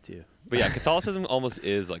we say it to you. But yeah, Catholicism almost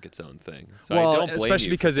is like its own thing. So I Well, don't blame especially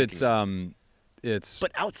you for because thinking it's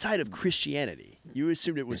But outside of Christianity, you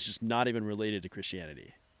assumed it was just not even related to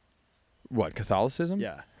Christianity. what, Catholicism?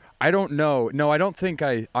 Yeah. I don't know. No, I don't think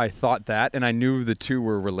I thought that, and I knew the two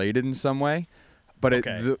were related in some way. But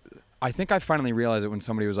Okay. I think I finally realized it when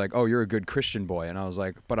somebody was like, "Oh, you're a good Christian boy," and I was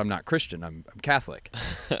like, "But I'm not Christian. I'm Catholic."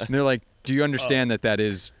 And they're like, "Do you understand that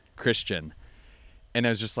is Christian?" And I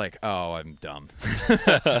was just like, "Oh, I'm dumb."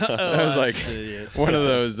 I was like, one of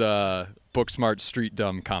those book smart street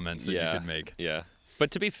dumb comments that you could make. Yeah.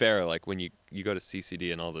 But to be fair, like when you go to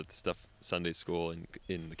CCD and all the stuff, Sunday school and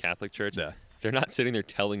in the Catholic Church, Yeah. they're not sitting there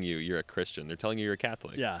telling you you're a Christian. They're telling you you're a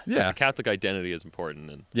Catholic. Yeah. Yeah. The Catholic identity is important.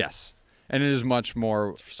 And Yes, and it is much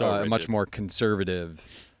more so a much rigid. more conservative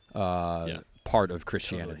part of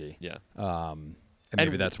Christianity. yeah. And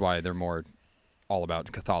maybe And- that's why they're more all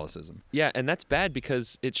about Catholicism. Yeah, and that's bad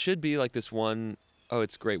because it should be like this one, oh,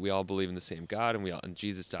 it's great. We all believe in the same God and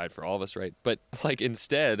Jesus died for all of us, right? But like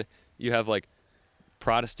instead, you have like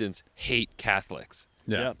Protestants hate Catholics.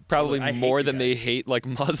 Yeah. Probably totally. I hate more you than they guys. hate like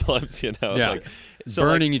Muslims, Yeah. Like, so,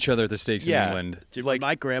 like, Burning each other at the stakes in Yeah. England. Dude, Like- when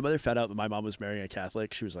my grandmother found out that my mom was marrying a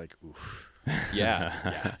Catholic, she was like, "Oof."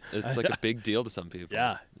 yeah. It's like a big deal to some people.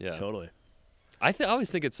 Yeah. Yeah. Totally. I always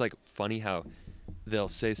think it's like funny how they'll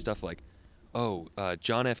say stuff like, "Oh,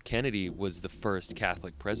 John F. Kennedy was the first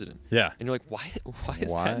Catholic president," Yeah. and you're like, "Why? Why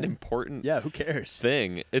is Why? that an important Yeah. Who cares?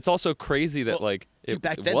 thing?" It's also crazy that Well, like Dude, it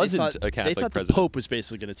back then wasn't they thought, a Catholic they thought president. the Pope was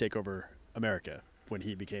basically going to take over America when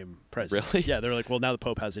he became president. Really? Yeah. They were like, well, now the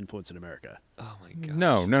Pope has influence in America. Oh my god.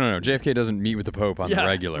 No. JFK doesn't meet with the Pope on the Yeah,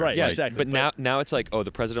 regular. right, Yeah, Like, exactly. But now it's like, oh,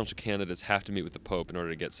 the presidential candidates have to meet with the Pope in order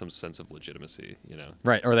to get some sense of legitimacy.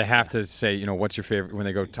 Right. Or they have to say, what's your favorite, when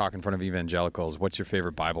they go talk in front of evangelicals, what's your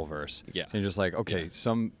favorite Bible verse? Yeah. And you're just like, okay, Yeah.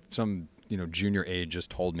 some junior aide just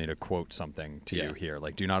told me to quote something to Yeah. you here.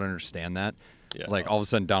 Like, do you not understand that? Yeah. It's like all of a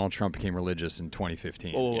sudden Donald Trump became religious in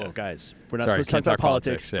 2015. Whoa, Yeah. guys. We're not Sorry, supposed to talk can't about talk politics,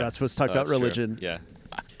 politics. yeah. We're not supposed to talk Oh, about that's true. religion. Yeah.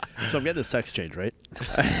 So I'm getting the sex change, right?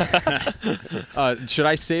 Should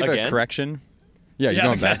I save a Again? correction? Yeah, you're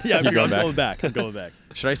going back. Yeah, you're I'm going back. going back. I'm going back.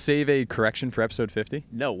 Should I save a correction for episode 50?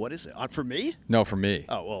 No, what is it? For me? No, for me.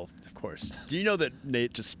 Oh, well, of course. Do you know that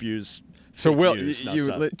Nate just spews So fake Will, news you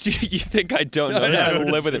nonstop? Do you think I don't know? No, that? I yeah, live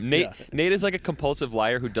it's- with him. yeah. Nate is like a compulsive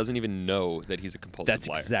liar who doesn't even know that he's a compulsive That's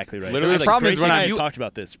liar. exactly right. Literally, The like, problem is Gracie when and I- I you- talked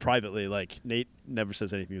about this privately. Like Nate never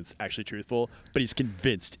says anything that's actually truthful, but he's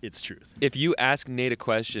convinced it's truth. if you ask Nate a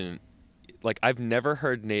question, like I've never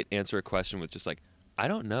heard Nate answer a question with just like, I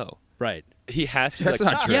don't know. Right. He has to. That's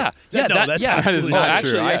like, not true. Yeah, yeah, No, that, that's yeah. That is Absolutely. not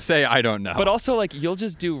actually, true. yeah. I say I don't know. But also, like, you'll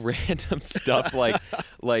just do random stuff,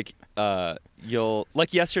 like you'll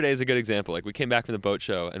like yesterday is a good example. Like we came back from the boat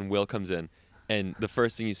show, and Will comes in, and the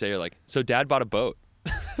first thing you say, you're like, "So Dad bought a boat,"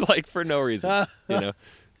 like for no reason,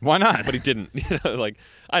 Why not? But he didn't. Like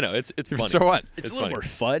I know it's funny. So what? It's a funny. little more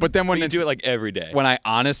fun. But then But when you it's, do it like every day. when I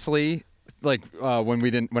honestly like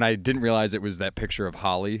when I didn't realize it was that picture of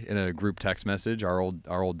Holly in a group text message, our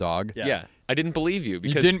old dog. yeah. I didn't believe you. You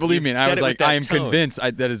Because didn't believe me, and I said was it with like, that I am tone. convinced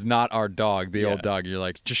that is not our dog, the old Yeah. dog. You're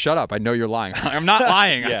like, just shut up. I know you're lying. I'm not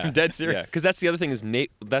lying. Yeah, I'm dead serious. Yeah, because that's the other thing is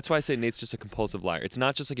Nate. That's why I say Nate's just a compulsive liar. It's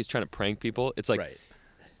not just like he's trying to prank people. It's like right.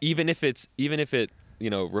 even if it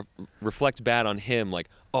reflects bad on him, like,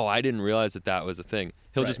 oh, I didn't realize that was a thing.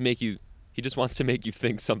 He'll just Right. make you. He just wants to make you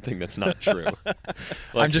think something that's not true.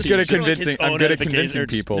 I'm just he's good at just like his convincing. I'm own good at edification, convincing or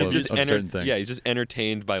just- people he's of, just of certain things. Yeah, he's just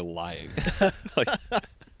entertained by lying. Like,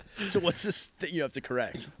 So what's this thing you have to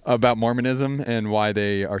correct? About Mormonism and why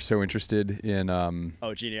they are so interested in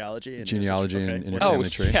Oh, genealogy. And Genealogy ancestry. and- Okay. and oh family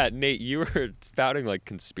tree. yeah, Nate, you were spouting like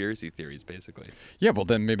conspiracy theories, basically. Yeah, well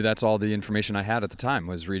then maybe that's all the information I had at the time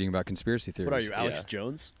was reading about conspiracy theories. What are you, Alex Yeah.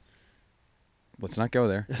 Jones? Let's not go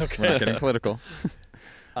there. We're not getting political.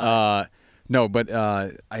 No, but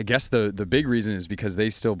I guess the big reason is because they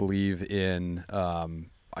still believe in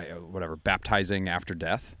baptizing after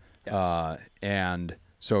death, Yes. and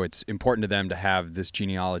so it's important to them to have this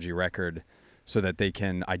genealogy record so that they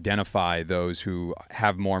can identify those who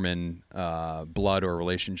have Mormon blood or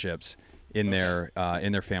relationships in their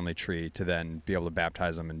family tree, to then be able to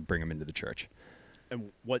baptize them and bring them into the church.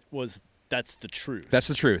 And what was that's the truth? That's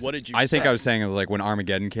the truth. What did you I think say? I was saying it was like when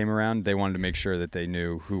Armageddon came around, they wanted to make sure that they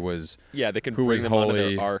knew who was Yeah, they can who bring was them onto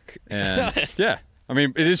holy. their ark. And yeah, I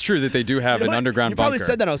mean, it is true that they do have You know an what? underground You bunker. probably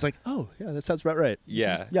said that. I was like, oh yeah, that sounds about right.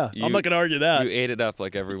 Yeah. Yeah, I'm not gonna argue that. You ate it up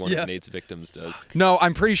like every one Yeah. of Nate's victims does. No,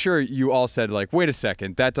 I'm pretty sure you all said like, wait a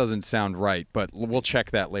second, that doesn't sound right, but we'll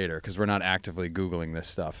check that later because we're not actively Googling this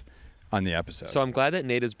stuff on the episode. So I'm glad that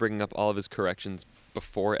Nate is bringing up all of his corrections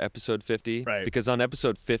before episode 50. Right. Because on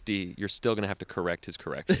episode 50, you're still going to have to correct his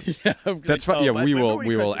corrections. Yeah, that's fine. Yeah, we will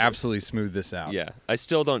absolutely. absolutely smooth this out. Yeah. I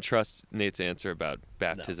still don't trust Nate's answer about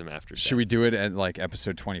baptism after death. Should we do it at like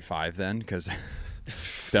episode 25 then? Because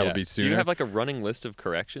that'll Yeah. be sooner. Do you have like a running list of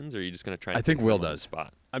corrections, or are you just going to try and I think pick Will them on the does.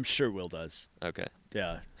 spot? I'm sure Will does. Okay.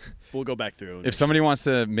 Yeah, we'll go back through. If somebody wants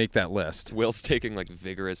to make that list, Will's taking like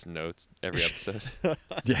vigorous notes every episode.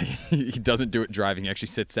 yeah, he doesn't do it driving. He actually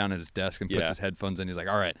sits down at his desk and puts Yeah. his headphones in. He's like,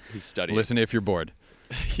 all right, He's studying. listen if you're bored.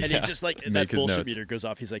 and he just like that Make his bullshit notes. meter goes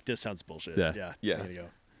off. He's like, this sounds bullshit. Yeah. yeah, Yeah. I'm gonna go.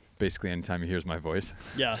 Basically, anytime he hears my voice,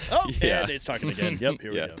 Yeah. Oh, Yeah. and Nate's talking again. Yep,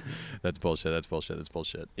 here Yeah. we go. that's bullshit. That's bullshit. That's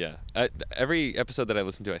bullshit. Yeah. Every episode that I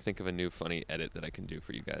listen to, I think of a new funny edit that I can do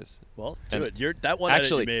for you guys. Well, do And it. That one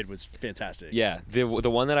actually- edit you made was fantastic. Yeah, the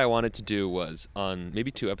one that I wanted to do was on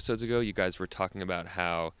maybe 2 episodes ago. You guys were talking about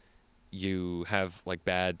how you have like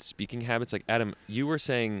bad speaking habits. Like Adam, you were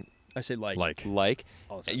saying I say like. like,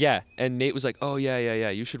 All the time. yeah, and Nate was like, oh yeah,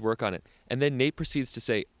 you should work on it. And then Nate proceeds to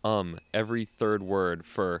say every third word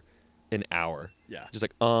for an hour. Yeah. Just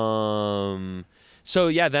like So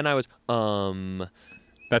yeah, then I was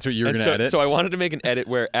That's what you were and gonna so, edit. so I wanted to make an edit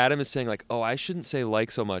where Adam is saying like, "Oh, I shouldn't say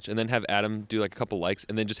like so much," and then have Adam do like a couple likes,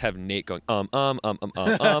 and then just have Nate going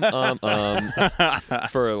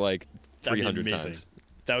for like That'd be 300 amazing. times.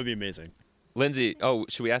 That would be amazing. Do Lindsay,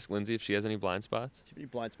 should we ask Lindsay if she has any blind spots? you have any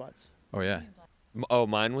blind spots? oh yeah.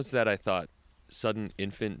 Mine was that I thought sudden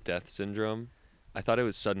infant death syndrome. I thought it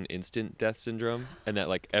was sudden instant death syndrome, and that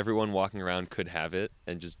like everyone walking around could have it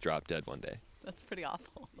and just drop dead one day. That's pretty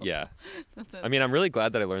awful. Yeah, That sounds- I mean, I'm really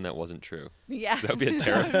glad that I learned that wasn't true. yeah. That would be a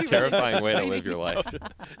That would be really terrifying way to live disappointing.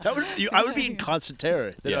 your life. I would be in constant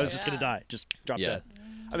terror that Yeah. I was just gonna Yeah. die, just drop Yeah. dead.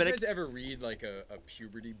 I mean, ever read like a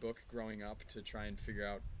puberty book growing up to try and figure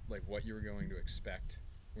out like what you were going to expect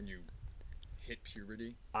when you hit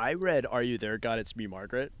puberty? I read "Are You There, God? It's Me,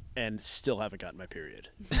 Margaret," and still haven't gotten my period.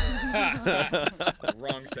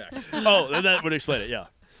 Wrong sex. Oh, then that would explain it. Yeah.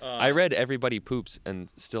 I read Everybody Poops and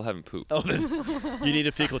still haven't pooped. Oh, then you need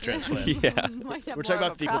a fecal transplant. Yeah. Might have We're talking more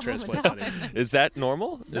about of a fecal problem with transplants, that honey. one. Is that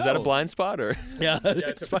normal? Is that a No. blind spot or? Yeah.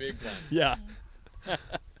 It's a fine. big blind spot. Yeah.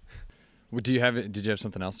 Did you have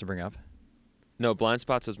something else to bring up? No, blind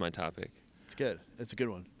spots was my topic. It's good. It's a good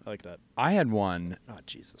one. I like that. I had one. Oh,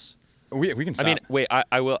 Jesus. We can I stop. mean, wait,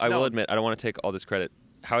 I will No. admit I don't want to take all this credit.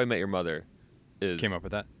 How I Met Your Mother came up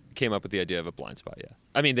with that. came up with the idea of a blind spot, yeah.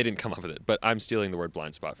 I mean, they didn't come up with it, but I'm stealing the word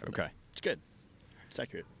blind spot from it. Okay. It's good. It's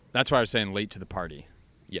accurate. That's why I was saying late to the party.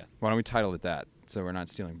 Yeah. Why don't we title it that so we're not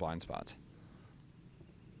stealing blind spots?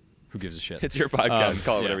 Who gives a shit? It's your podcast.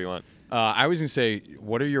 Call it yeah. whatever you want. I was gonna say,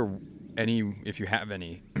 what are if you have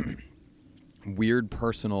any weird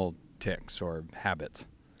personal tics or habits?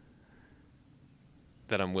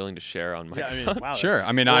 That I'm willing to share on my Yeah, I mean, wow. Sure. that's-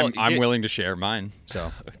 I mean, Well, I'm yeah. willing to share mine.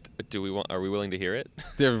 So Are we willing to hear it?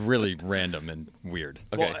 they're really random and weird.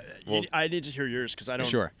 Okay. Well, well, I need to hear yours because I don't.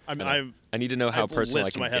 Sure. I mean, Okay. I've I need to know how I've personal I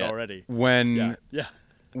list can in my head get. already. When Yeah. Yeah.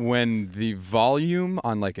 when the volume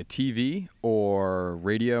on like a TV or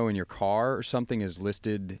radio in your car or something is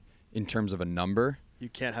listed in terms of a number, You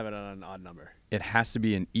can't have it on an odd number. it has to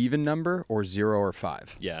be an even number or 0 or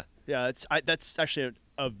 5. Yeah. Yeah, that's actually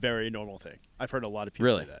a very normal thing. I've heard a lot of people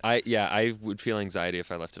Really? say that. I would feel anxiety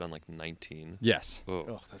if I left it on like 19. Yes. Oh.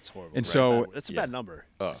 Oh, that's horrible. And That's so- bad. That's a Yeah. bad number.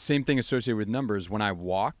 Oh. Same thing associated with numbers. When I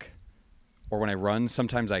walk or when I run,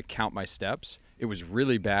 sometimes I count my steps. It was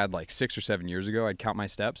really bad like 6 or 7 years ago. I'd count my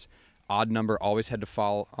steps. Odd number always had to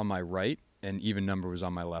fall on my right, and even number was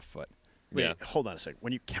on my left foot. Wait, Yeah. hold on a second.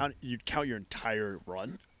 When you count your entire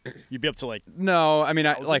run, you'd be up to like No, I mean,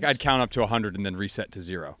 I'd Thousands? count up to 100 and then reset to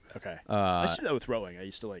 0. okay. I used to do that with rowing. I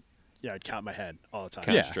used to I'd count my head all the time.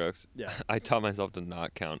 Count Yeah. strokes. Yeah. I taught myself to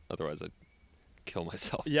not count, otherwise I'd kill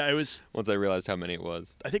myself. Yeah, it was. Once I realized how many it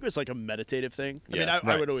was. I think it was like a meditative thing. I mean, Yeah. I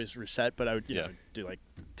Right. would always reset, but I would Yeah. do like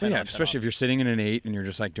Well, 10 yeah, on, 10 especially off. if you're sitting in an 8 and you're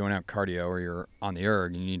just like doing out cardio or you're on the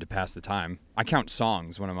erg and you need to pass the time. I count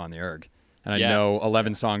songs when I'm on the erg. And I Yeah. know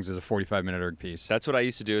 11 songs is a 45-minute erg piece. That's what I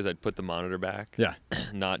used to do is I'd put the monitor back, Yeah.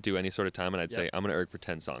 not do any sort of time, and I'd Yeah. say, I'm going to erg for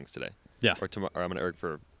 10 songs today. Yeah. Or tomorrow, or I'm gonna erg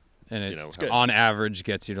for And it You know, It's good. on average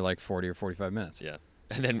gets you to like 40 or 45 minutes. yeah.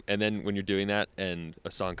 And then when you're doing that and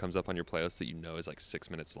a song comes up on your playlist that you know is like 6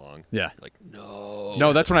 minutes long, Yeah. you're like, no.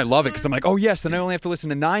 No, that's when I love it because I'm like, oh yes, then I only have to listen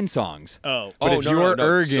to 9 songs. Oh, But if you're So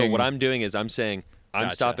erging- what I'm doing is I'm saying I'm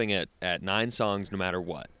Gotcha. stopping at 9 songs no matter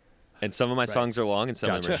what. And some of my songs are long and some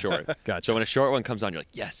of them are short. Gotcha. So when a short one comes on, you're like,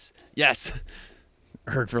 yes, yes.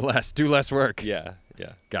 Erg for less, do less work. Yeah,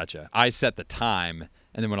 yeah. Gotcha. I set the time,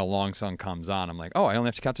 and then when a long song comes on, I'm like, oh, I only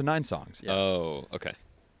have to count to 9 songs. Oh, okay.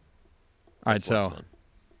 All right, That's less so fun.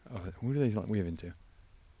 who do they we have into?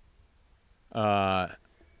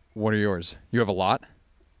 What are yours? You have a lot.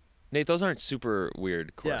 Nate, those aren't super weird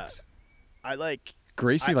yeah. quirks. I like.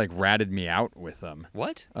 Gracie like ratted me out with them.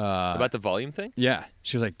 What? About the volume thing? Yeah,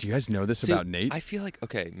 she was like, "Do you guys know this See, about Nate?" I feel like,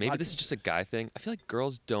 okay, maybe this is just a guy thing. I feel like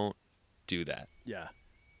girls don't do that. Yeah.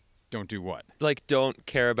 Don't do what? Like, don't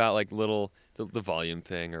care about like the volume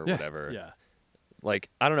thing or Yeah. whatever. Yeah. Like,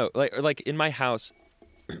 I don't know. Like in my house,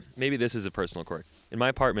 maybe this is a personal quirk. In my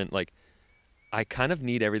apartment, like, I kind of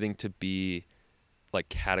need everything to be like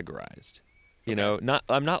categorized. You know,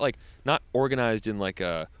 I'm not organized in like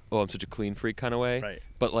a I'm such a clean freak kind of way. Right.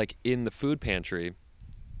 But like in the food pantry,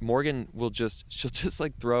 Morgan she'll just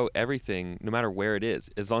like throw everything no matter where it is,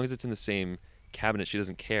 as long as it's in the same cabinet. She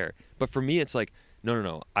doesn't care. But for me, it's like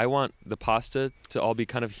no. I want the pasta to all be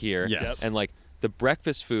kind of here. Yes. And like the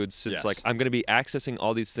breakfast foods, since Yes. like I'm going to be accessing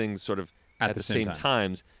all these things sort of at the same time.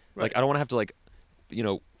 times. Right. Like I don't want to have to like,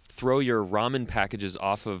 throw your ramen packages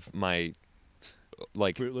off of my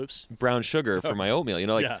like Fruit Loops. brown sugar for my oatmeal.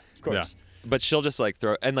 Like yeah, of course. but she'll just like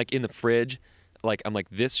throw, and like in the fridge, like I'm like,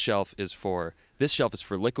 this shelf is for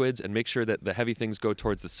liquids, and make sure that the heavy things go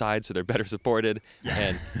towards the side so they're better supported.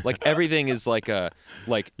 And like everything is like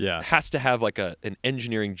Yeah. has to have like an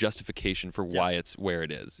engineering justification for why it's where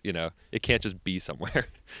it is. It can't just be somewhere.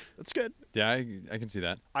 That's good. Yeah, I can see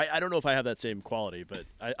that. I don't know if I have that same quality, but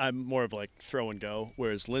I'm more of like throw and go,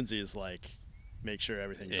 whereas Lindsay is like make sure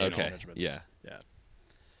everything's in Okay. management. Yeah. Yeah.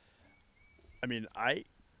 I mean, I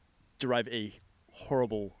derive a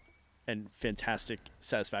horrible and fantastic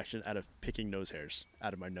satisfaction out of picking nose hairs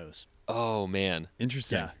out of my nose. Oh man.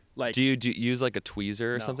 Interesting. Yeah. Like Do you use like a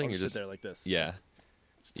tweezer or no, something? I'll Or just sit there like this. yeah.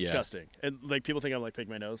 It's Yeah. disgusting. And like people think I'm like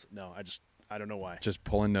picking my nose. No, I don't know why. Just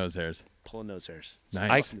pulling nose hairs. Pulling nose hairs. It's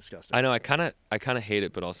Nice. fucking disgusting. I know. I kind of hate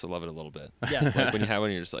it, but also love it a little bit. Yeah. Like when you have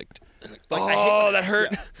one, you're just like, Like, I hate when that hurt.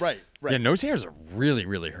 Yeah, right. Right. Yeah, nose hairs are really,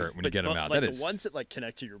 really hurt when you get them out. Like That the is. ones that like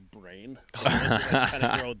connect to your brain, the ones that like, kind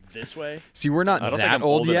of grow this way. See, we're not I don't think that I'm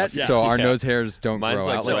old old yet, enough. so our Yeah. nose hairs don't Mine's grow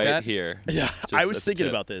like out like right that. here. Yeah, Just I at was the thinking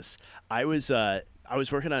tip. about this. I was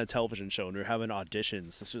working on a television show and we were having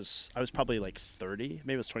auditions. I was probably like 30,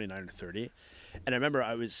 maybe it was 29 or 30, and I remember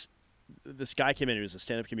this guy came in. He was a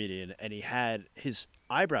stand-up comedian, and he had his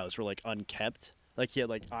eyebrows were like unkept. Like he had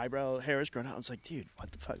like eyebrow hairs growing out. I was like, dude,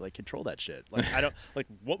 what the fuck? Like control that shit. Like I don't like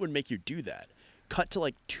what would make you do that? Cut to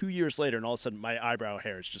like 2 years later, and all of a sudden my eyebrow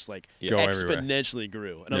hairs just like Go everywhere. exponentially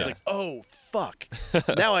grew, and I was Yeah. like, oh fuck,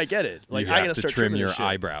 now I get it. Like You I have gotta to start trim trimming your this shit.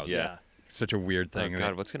 eyebrows. Yeah. Such a weird Oh thing.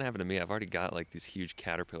 God, what's gonna happen to me? I've already got like these huge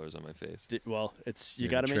caterpillars on my face. Well, it's you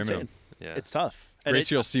Yeah, got to trim 'em. maintain. Yeah. It's tough. And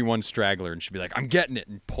Gracie will see one straggler and she'll be like, "I'm getting it,"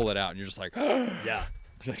 and pull it out, and you're just like, yeah.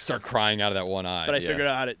 just like start crying out of that one eye. But I Yeah. figured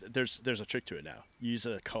out how to. There's a trick to it now. You use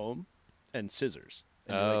a comb and scissors.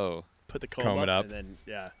 And you, like, Oh. put the comb, Comb it up. and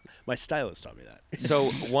then my stylist taught me that. So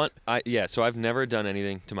so I've never done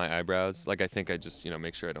anything to my eyebrows. Like I think I just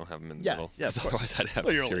make sure I don't have them in the Yeah, middle. yeah, of 'cause course. otherwise I'd have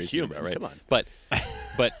Well, you're only serious human, eyebrow, right? come on.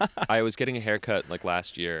 But I was getting a haircut like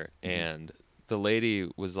last year, and the lady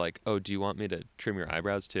was like, "Oh, do you want me to trim your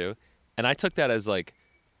eyebrows too?" And I took that as like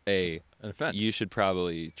An offense. you should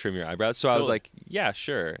probably trim your eyebrows. So I was Totally. like, yeah,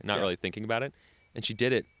 sure, not Yeah. really thinking about it. And she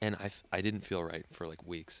did it, and I didn't feel right for like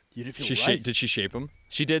weeks. You didn't feel She right. did she shape them?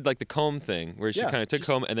 She did like the comb thing where she Yeah, kind of took just-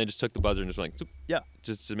 comb and then just took the buzzer and just went like, zoop, Yeah.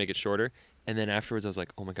 just to make it shorter. And then afterwards, I was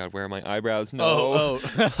like, oh my God, where are my eyebrows? No.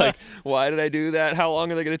 Oh, Like, why did I do that? How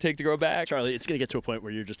long are they going to take to grow back? Charlie, it's gonna get to a point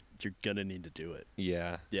where you're gonna need to do it.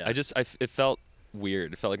 Yeah. Yeah. It felt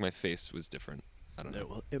weird. It felt like my face was different. I don't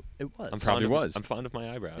know. It was. I'm Probably fond of, was. I'm fond of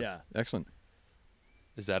my eyebrows. Yeah. Excellent.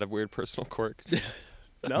 Is that a weird personal quirk?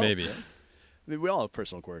 No. Maybe. I mean, we all have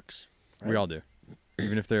personal quirks. We all do.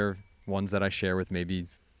 Even if they're ones that I share with maybe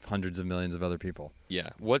hundreds of millions of other people. Yeah.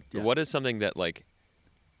 Yeah. What is something that like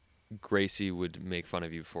Gracie would make fun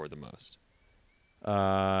of you for the most?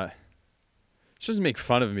 She doesn't make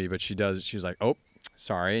fun of me, but she does. She's like, "Oh,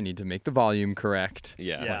 sorry, I need to make the volume correct."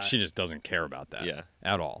 Yeah. Yeah. Like, she just doesn't care about that. Yeah.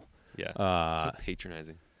 At all. Yeah. Uh, So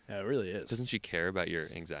patronizing. Yeah, it really is. Doesn't she care about your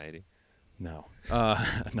anxiety? No. Not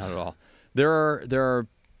at all. There are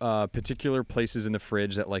particular places in the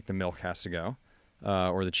fridge that like the milk has to go,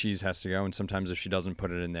 or the cheese has to go. And sometimes if she doesn't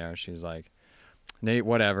put it in there, she's like, Nate,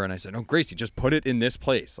 whatever. And I said, no, Gracie, just put it in this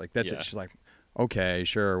place. Like, that's it. She's like, okay,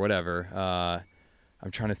 sure, whatever.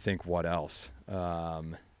 I'm trying to think what else.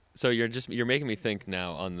 So you're making me think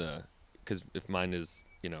now on the, because if mine is,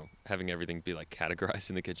 having everything be like categorized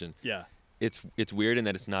in the kitchen. Yeah. It's weird in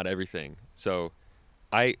that it's not everything. So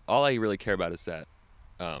all I really care about is that,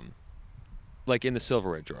 like in the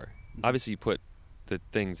silverware drawer, obviously you put the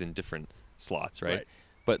things in different slots, right?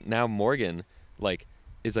 But now Morgan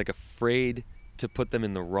is afraid to put them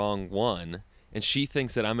in the wrong one, and she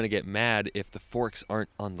thinks that I'm gonna get mad if the forks aren't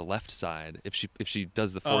on the left side, if she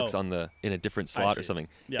does the forks in a different slot or something.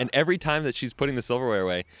 Yeah. And every time that she's putting the silverware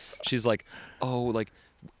away, she's like, oh,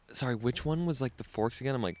 sorry, which one was the forks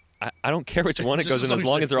again? I'm like, I don't care which one it goes in as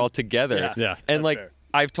long as they're all together. Yeah. And fair.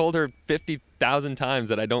 I've told her 50,000 times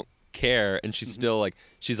that I don't care, and she's still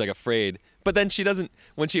she's afraid. But then she doesn't,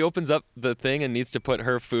 when she opens up the thing and needs to put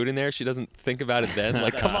her food in there, she doesn't think about it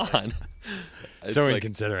then. Come on. It's So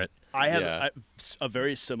inconsiderate. I have a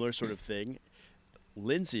very similar sort of thing.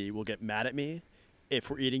 Lindsay will get mad at me if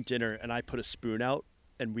we're eating dinner and I put a spoon out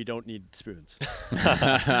and we don't need spoons.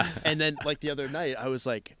 And then the other night I was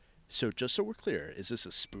like, so just so we're clear, is this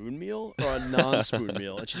a spoon meal or a non-spoon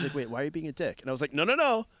meal? And she's like, wait, why are you being a dick? And I was like,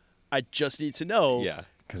 no. I just need to know. Yeah.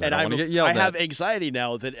 Because I don't want to get yelled at. I have anxiety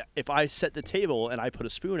now that if I set the table and I put a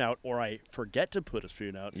spoon out or I forget to put a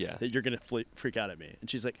spoon out, that you're going to freak out at me. And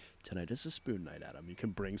she's like, tonight is a spoon night, Adam. You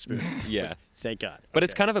can bring spoons. Yeah. Like, thank God. But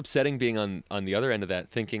it's kind of upsetting being on the other end of that,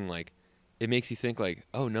 thinking it makes you think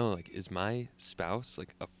oh no, is my spouse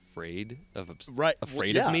afraid of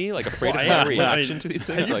afraid of me, afraid of my reaction to these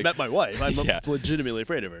things? You've met my wife. I'm legitimately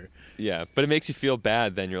afraid of her. Yeah, but it makes you feel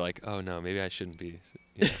bad. Then you're like, oh no, maybe I shouldn't be.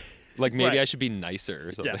 Maybe I should be nicer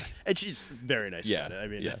or something. Yeah, and she's very nice about it. I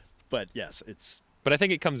mean, but yes, it's. But I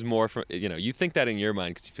think it comes more from you think that in your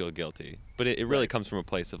mind because you feel guilty, but it really comes from a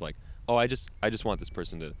place of oh, I just want this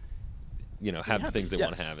person to, have the things they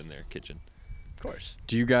want to have in their kitchen. Of course.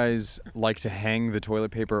 Do you guys like to hang the toilet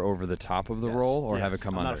paper over the top of the roll or have it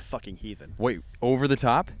come I'm under? not a fucking heathen. Wait, over the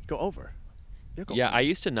top? Go over. I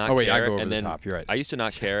used to not Oh wait, care. I go over and the then top. You're right. I used to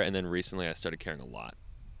not care, and then recently I started caring a lot.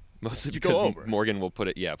 Mostly You go because over. Morgan will put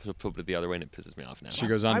it the other way, and it pisses me off now. She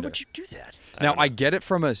goes under. Why would you do that? Now I get it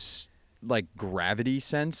from a gravity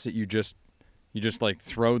sense that you just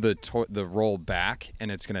throw the roll back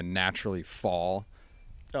and it's gonna naturally fall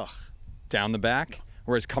down the back.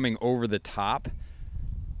 Whereas coming over the top,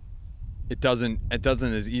 it doesn't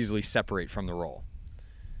as easily separate from the roll.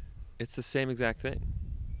 It's the same exact thing.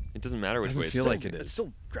 It doesn't matter which Doesn't way it's feel still- like it is. It's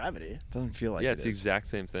still gravity. Doesn't feel like Yeah, it it's the is. exact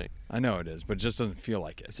same thing. I know it is, but it just doesn't feel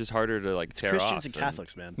like it. It's just harder to It's tear Christians off. and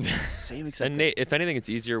Catholics, man. It's the same exact And thing. Nate, if anything, it's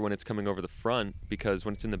easier when it's coming over the front because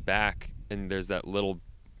when it's in the back and there's that little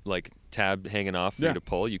tab hanging off for Yeah. you to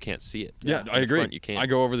pull, you can't see it. Yeah, In I the agree. front, you can't. I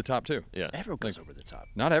go over the top too. Yeah. Everyone goes over the top.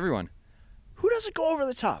 Not everyone. Who doesn't go over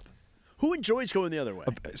the top? Who enjoys going the other way?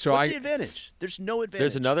 So What's the advantage? There's no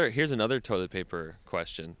advantage. Here's another toilet paper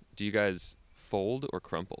question. Do you guys fold or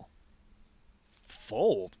crumple?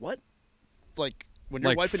 Fold? What? When you're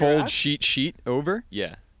Like wiping your fold ass? sheet over.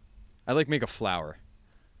 Yeah. I make a flower.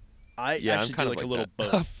 I Yeah, I'm actually kind do of a like little that.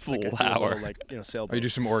 boat. A Like flower. little, sailboat. Or you do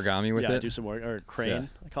some origami with yeah, it. I do some more or crane.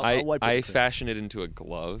 Yeah. I'll wipe with I a crane. fashion it into a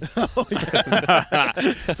glove. It's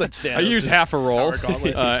like Thanos. I use half a roll Power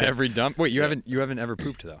gauntlet. every dump. Wait, you haven't ever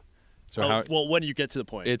pooped though. So how well, when you get to the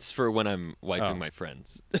point. It's for when I'm wiping Oh. my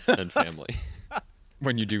friends and family.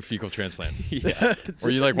 when you do fecal transplants, Yeah. or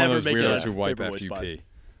you like one of Never those make weirdos a who wipe Paperboy after you spot.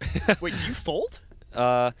 pee. Wait, do you fold?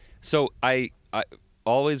 So I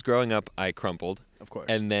always growing up I crumpled, Of course.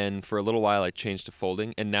 and then for a little while I changed to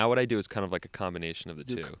folding, and now what I do is kind of like a combination of the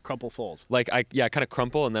do two. crumple fold. I kind of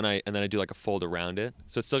crumple and then I do like a fold around it,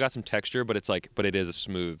 so it's still got some texture, but it is a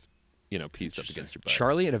smooth, piece up against your butt.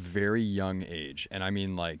 Charlie at a very young age, and I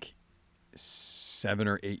mean 7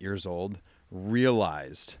 or 8 years old,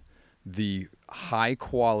 realized the high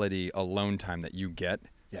quality alone time that you get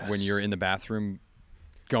when Yes. you're in the bathroom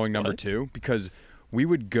going number 2, because we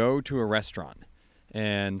would go to a restaurant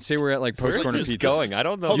and say we're at Where Post is Corner this Pizza. going? I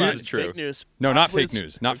don't know Hold if on, this is true. fake news. No, not Possibly fake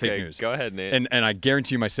news. Not Okay, fake news. Go ahead, Nate. And I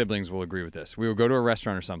guarantee you my siblings will agree with this. We would go to a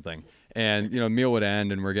restaurant or something, and the meal would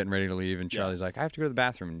end, and we're getting ready to leave, and Charlie's like, I have to go to the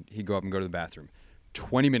bathroom. And he'd go up and go to the bathroom.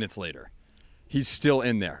 20 minutes later, he's still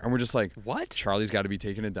in there, and we're just like, What? Charlie's got to be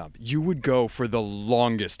taking a dump. You would go for the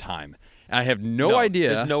longest time. And I have no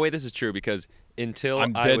idea. There's no way this is true because until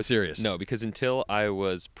I'm I dead was, serious. No, because until I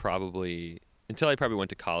probably went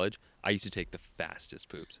to college, I used to take the fastest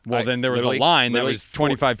poops. Well, then there was a literally- line that literally was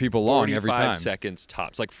 25 people long every 45 time. seconds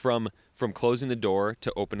tops, like from from closing the door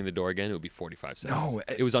to opening the door again, it would be 45 seconds. No,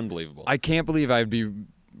 it was unbelievable. I can't believe I'd be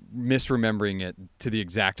misremembering it to the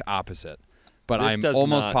exact opposite. But This I'm does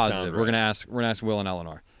almost not positive. sound We're gonna right. ask Will and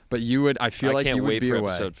Eleanor. But you would. I feel I like can't you would wait be for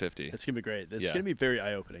away. episode 50. It's gonna be great. It's Yeah. gonna be very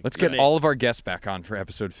eye-opening. Let's You get and all Nate, of our guests back on for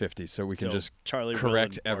episode 50, so we can so just Charlie, Will,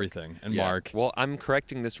 correct and Mark. everything. And Yeah. Mark, Well, I'm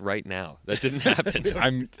correcting this right now. That didn't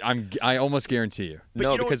happen. I almost guarantee you. But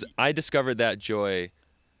No, you know because what- I discovered that joy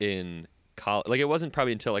in college. Like, it wasn't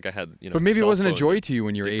probably until like I had, But maybe it cell wasn't a phone joy to you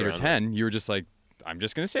when you were dig 8 or around with. 10. You were just like, I'm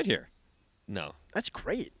just gonna sit here. No. That's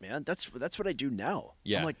great, man. That's what I do now.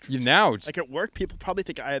 Yeah. I'm like, You now. It's, like at work, people probably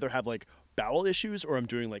think I either have like bowel issues or I'm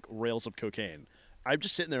doing like rails of cocaine. I'm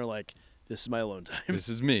just sitting there like, this is my alone time. this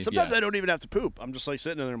is me. Sometimes yeah. I don't even have to poop. I'm just like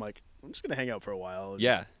sitting there. I'm like, I'm just gonna hang out for a while. and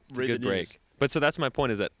Yeah, it's a read the good break. news. But so that's my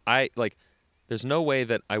point, is that I like, there's no way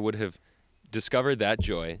that I would have discovered that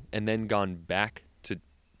joy and then gone back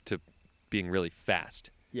to being really fast.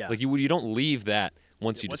 Yeah. Like you don't leave that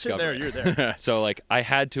once you Once you're discover there, it. you're there. So like I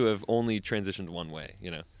had to have only transitioned one way,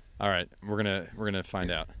 All right, we're gonna find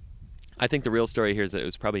out. I think the real story here is that it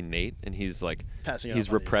was probably Nate, and he's like Passing it he's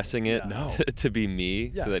off on you. repressing it Yeah. No. to be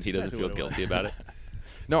me, Yeah, so that that's he doesn't exactly feel what it was. guilty about it.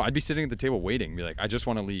 No, I'd be sitting at the table waiting, be like, I just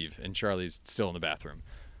want to leave, and Charlie's still in the bathroom.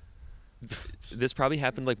 This probably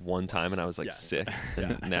happened like one time, and I was like Yeah. sick,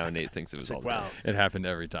 and now Nate thinks it was It's all like, the wow, time. It happened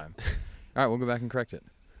every time. All right, we'll go back and correct it.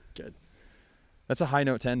 good. That's a high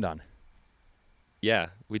note to end on. Yeah,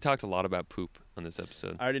 we talked a lot about poop on this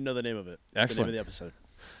episode, I already know the name of it. Excellent. The name of the episode.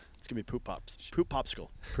 It's gonna be Poop Pops. Poop Popsicle.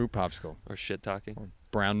 Poop popsicle. or shit talking.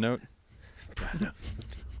 Brown note.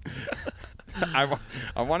 I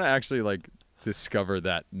want to actually like discover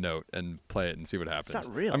that note and play it and see what happens.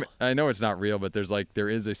 not real. I mean, I know it's not real, but there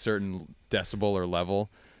is a certain decibel or level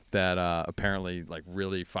that apparently like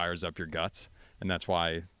really fires up your guts, and that's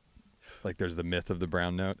why like there's the myth of the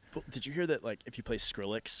brown note. Well, did you hear that? Like, if you play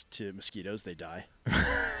Skrillex to mosquitoes, they die.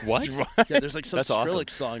 What? Yeah, there's like some That's awesome. Skrillex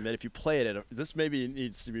song that if you play it, this maybe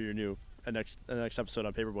needs to be your new next episode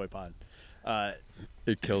on Paperboy Pod.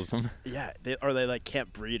 It kills them. Yeah, they like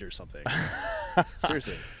can't breed or something.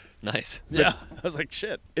 Seriously. Nice. Yeah, I was like,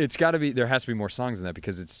 shit. It's got to be. There has to be more songs than that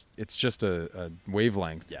because it's just a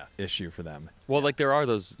wavelength Yeah. issue for them. Well, like there are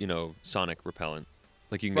those, sonic repellent.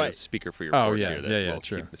 Like you can get a Right. speaker for your Oh, porch yeah, here that yeah, will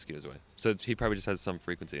true. keep mosquitoes away. So he probably just has some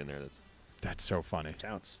frequency in there That's so funny.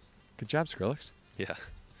 Counts. Good job, Skrillex. yeah.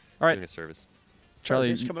 All right, Doing a service. Charlie,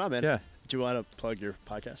 thanks for coming on, man. Yeah. Do you want to plug your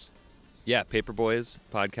podcast? Yeah, Paperboys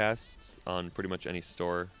podcasts on pretty much any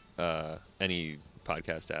store, any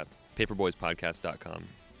podcast app. Paperboyspodcast.com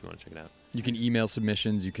if you want to check it out. You can email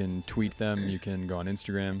submissions. You can tweet them. You can go on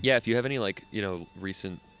Instagram. Yeah, if you have any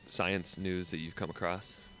recent science news that you've come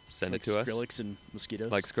across, send Like it to us. Skrillex and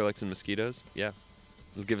mosquitoes. Like Skrillex and mosquitoes. Yeah.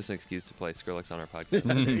 It'll give us an excuse to play Skrillex on our podcast.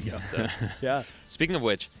 there you go. So, Yeah, speaking of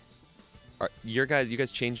which, you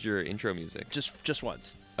guys changed your intro music. just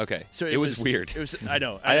once. Okay. So it was weird. It was. I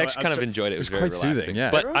know. I know, actually I'm kind of so- enjoyed it. It was was quite very relaxing. soothing, yeah.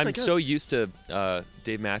 But Everyone's I'm like, so "Oh, used to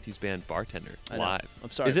Dave Matthews Band Bartender I know. live.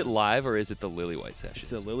 I'm sorry. Is it live or is it the Lily White It's sessions?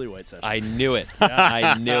 the Lily White session. I knew it.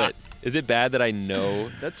 I knew it. Is it bad that I know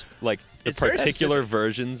That's like the It's very particular specific.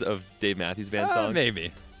 versions of Dave Matthews Band songs?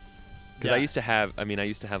 Maybe. Because Yeah. I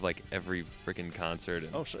used to have like every freaking concert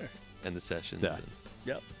and, oh sure. and the sessions. Yeah. and-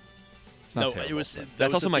 Yep. It's not No, terrible. it was. but- that That's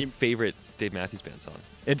was also the my theme- favorite Dave Matthews Band song.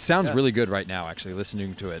 It sounds Yeah. really good right now, actually,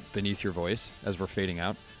 listening to it beneath your voice as we're fading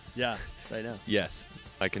out. Yeah, right now. Yes,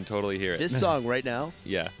 I can totally hear it. This song right now,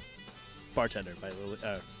 Yeah. "Bartender"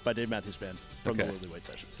 by Dave Matthews Band from Okay. the Lily White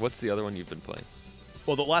sessions. What's the other one you've been playing?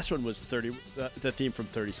 Well, the last one was 30. The theme from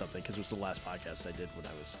 30 something because it was the last podcast I did when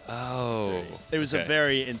I was. Oh. 30. It was a okay.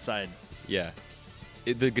 very inside. Yeah.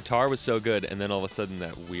 The guitar was so good, and then all of a sudden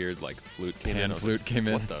that weird like flute came in. Pan I was flute like, came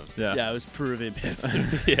in. What the? Yeah. Yeah, it was Peruvian band.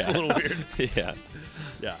 Yeah. It's a little weird. Yeah.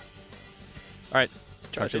 Yeah. All right. Charlie,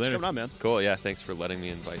 Talk to you thanks for later. coming on, man. Cool. Yeah. Thanks for letting me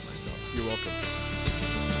invite myself. You're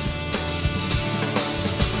welcome.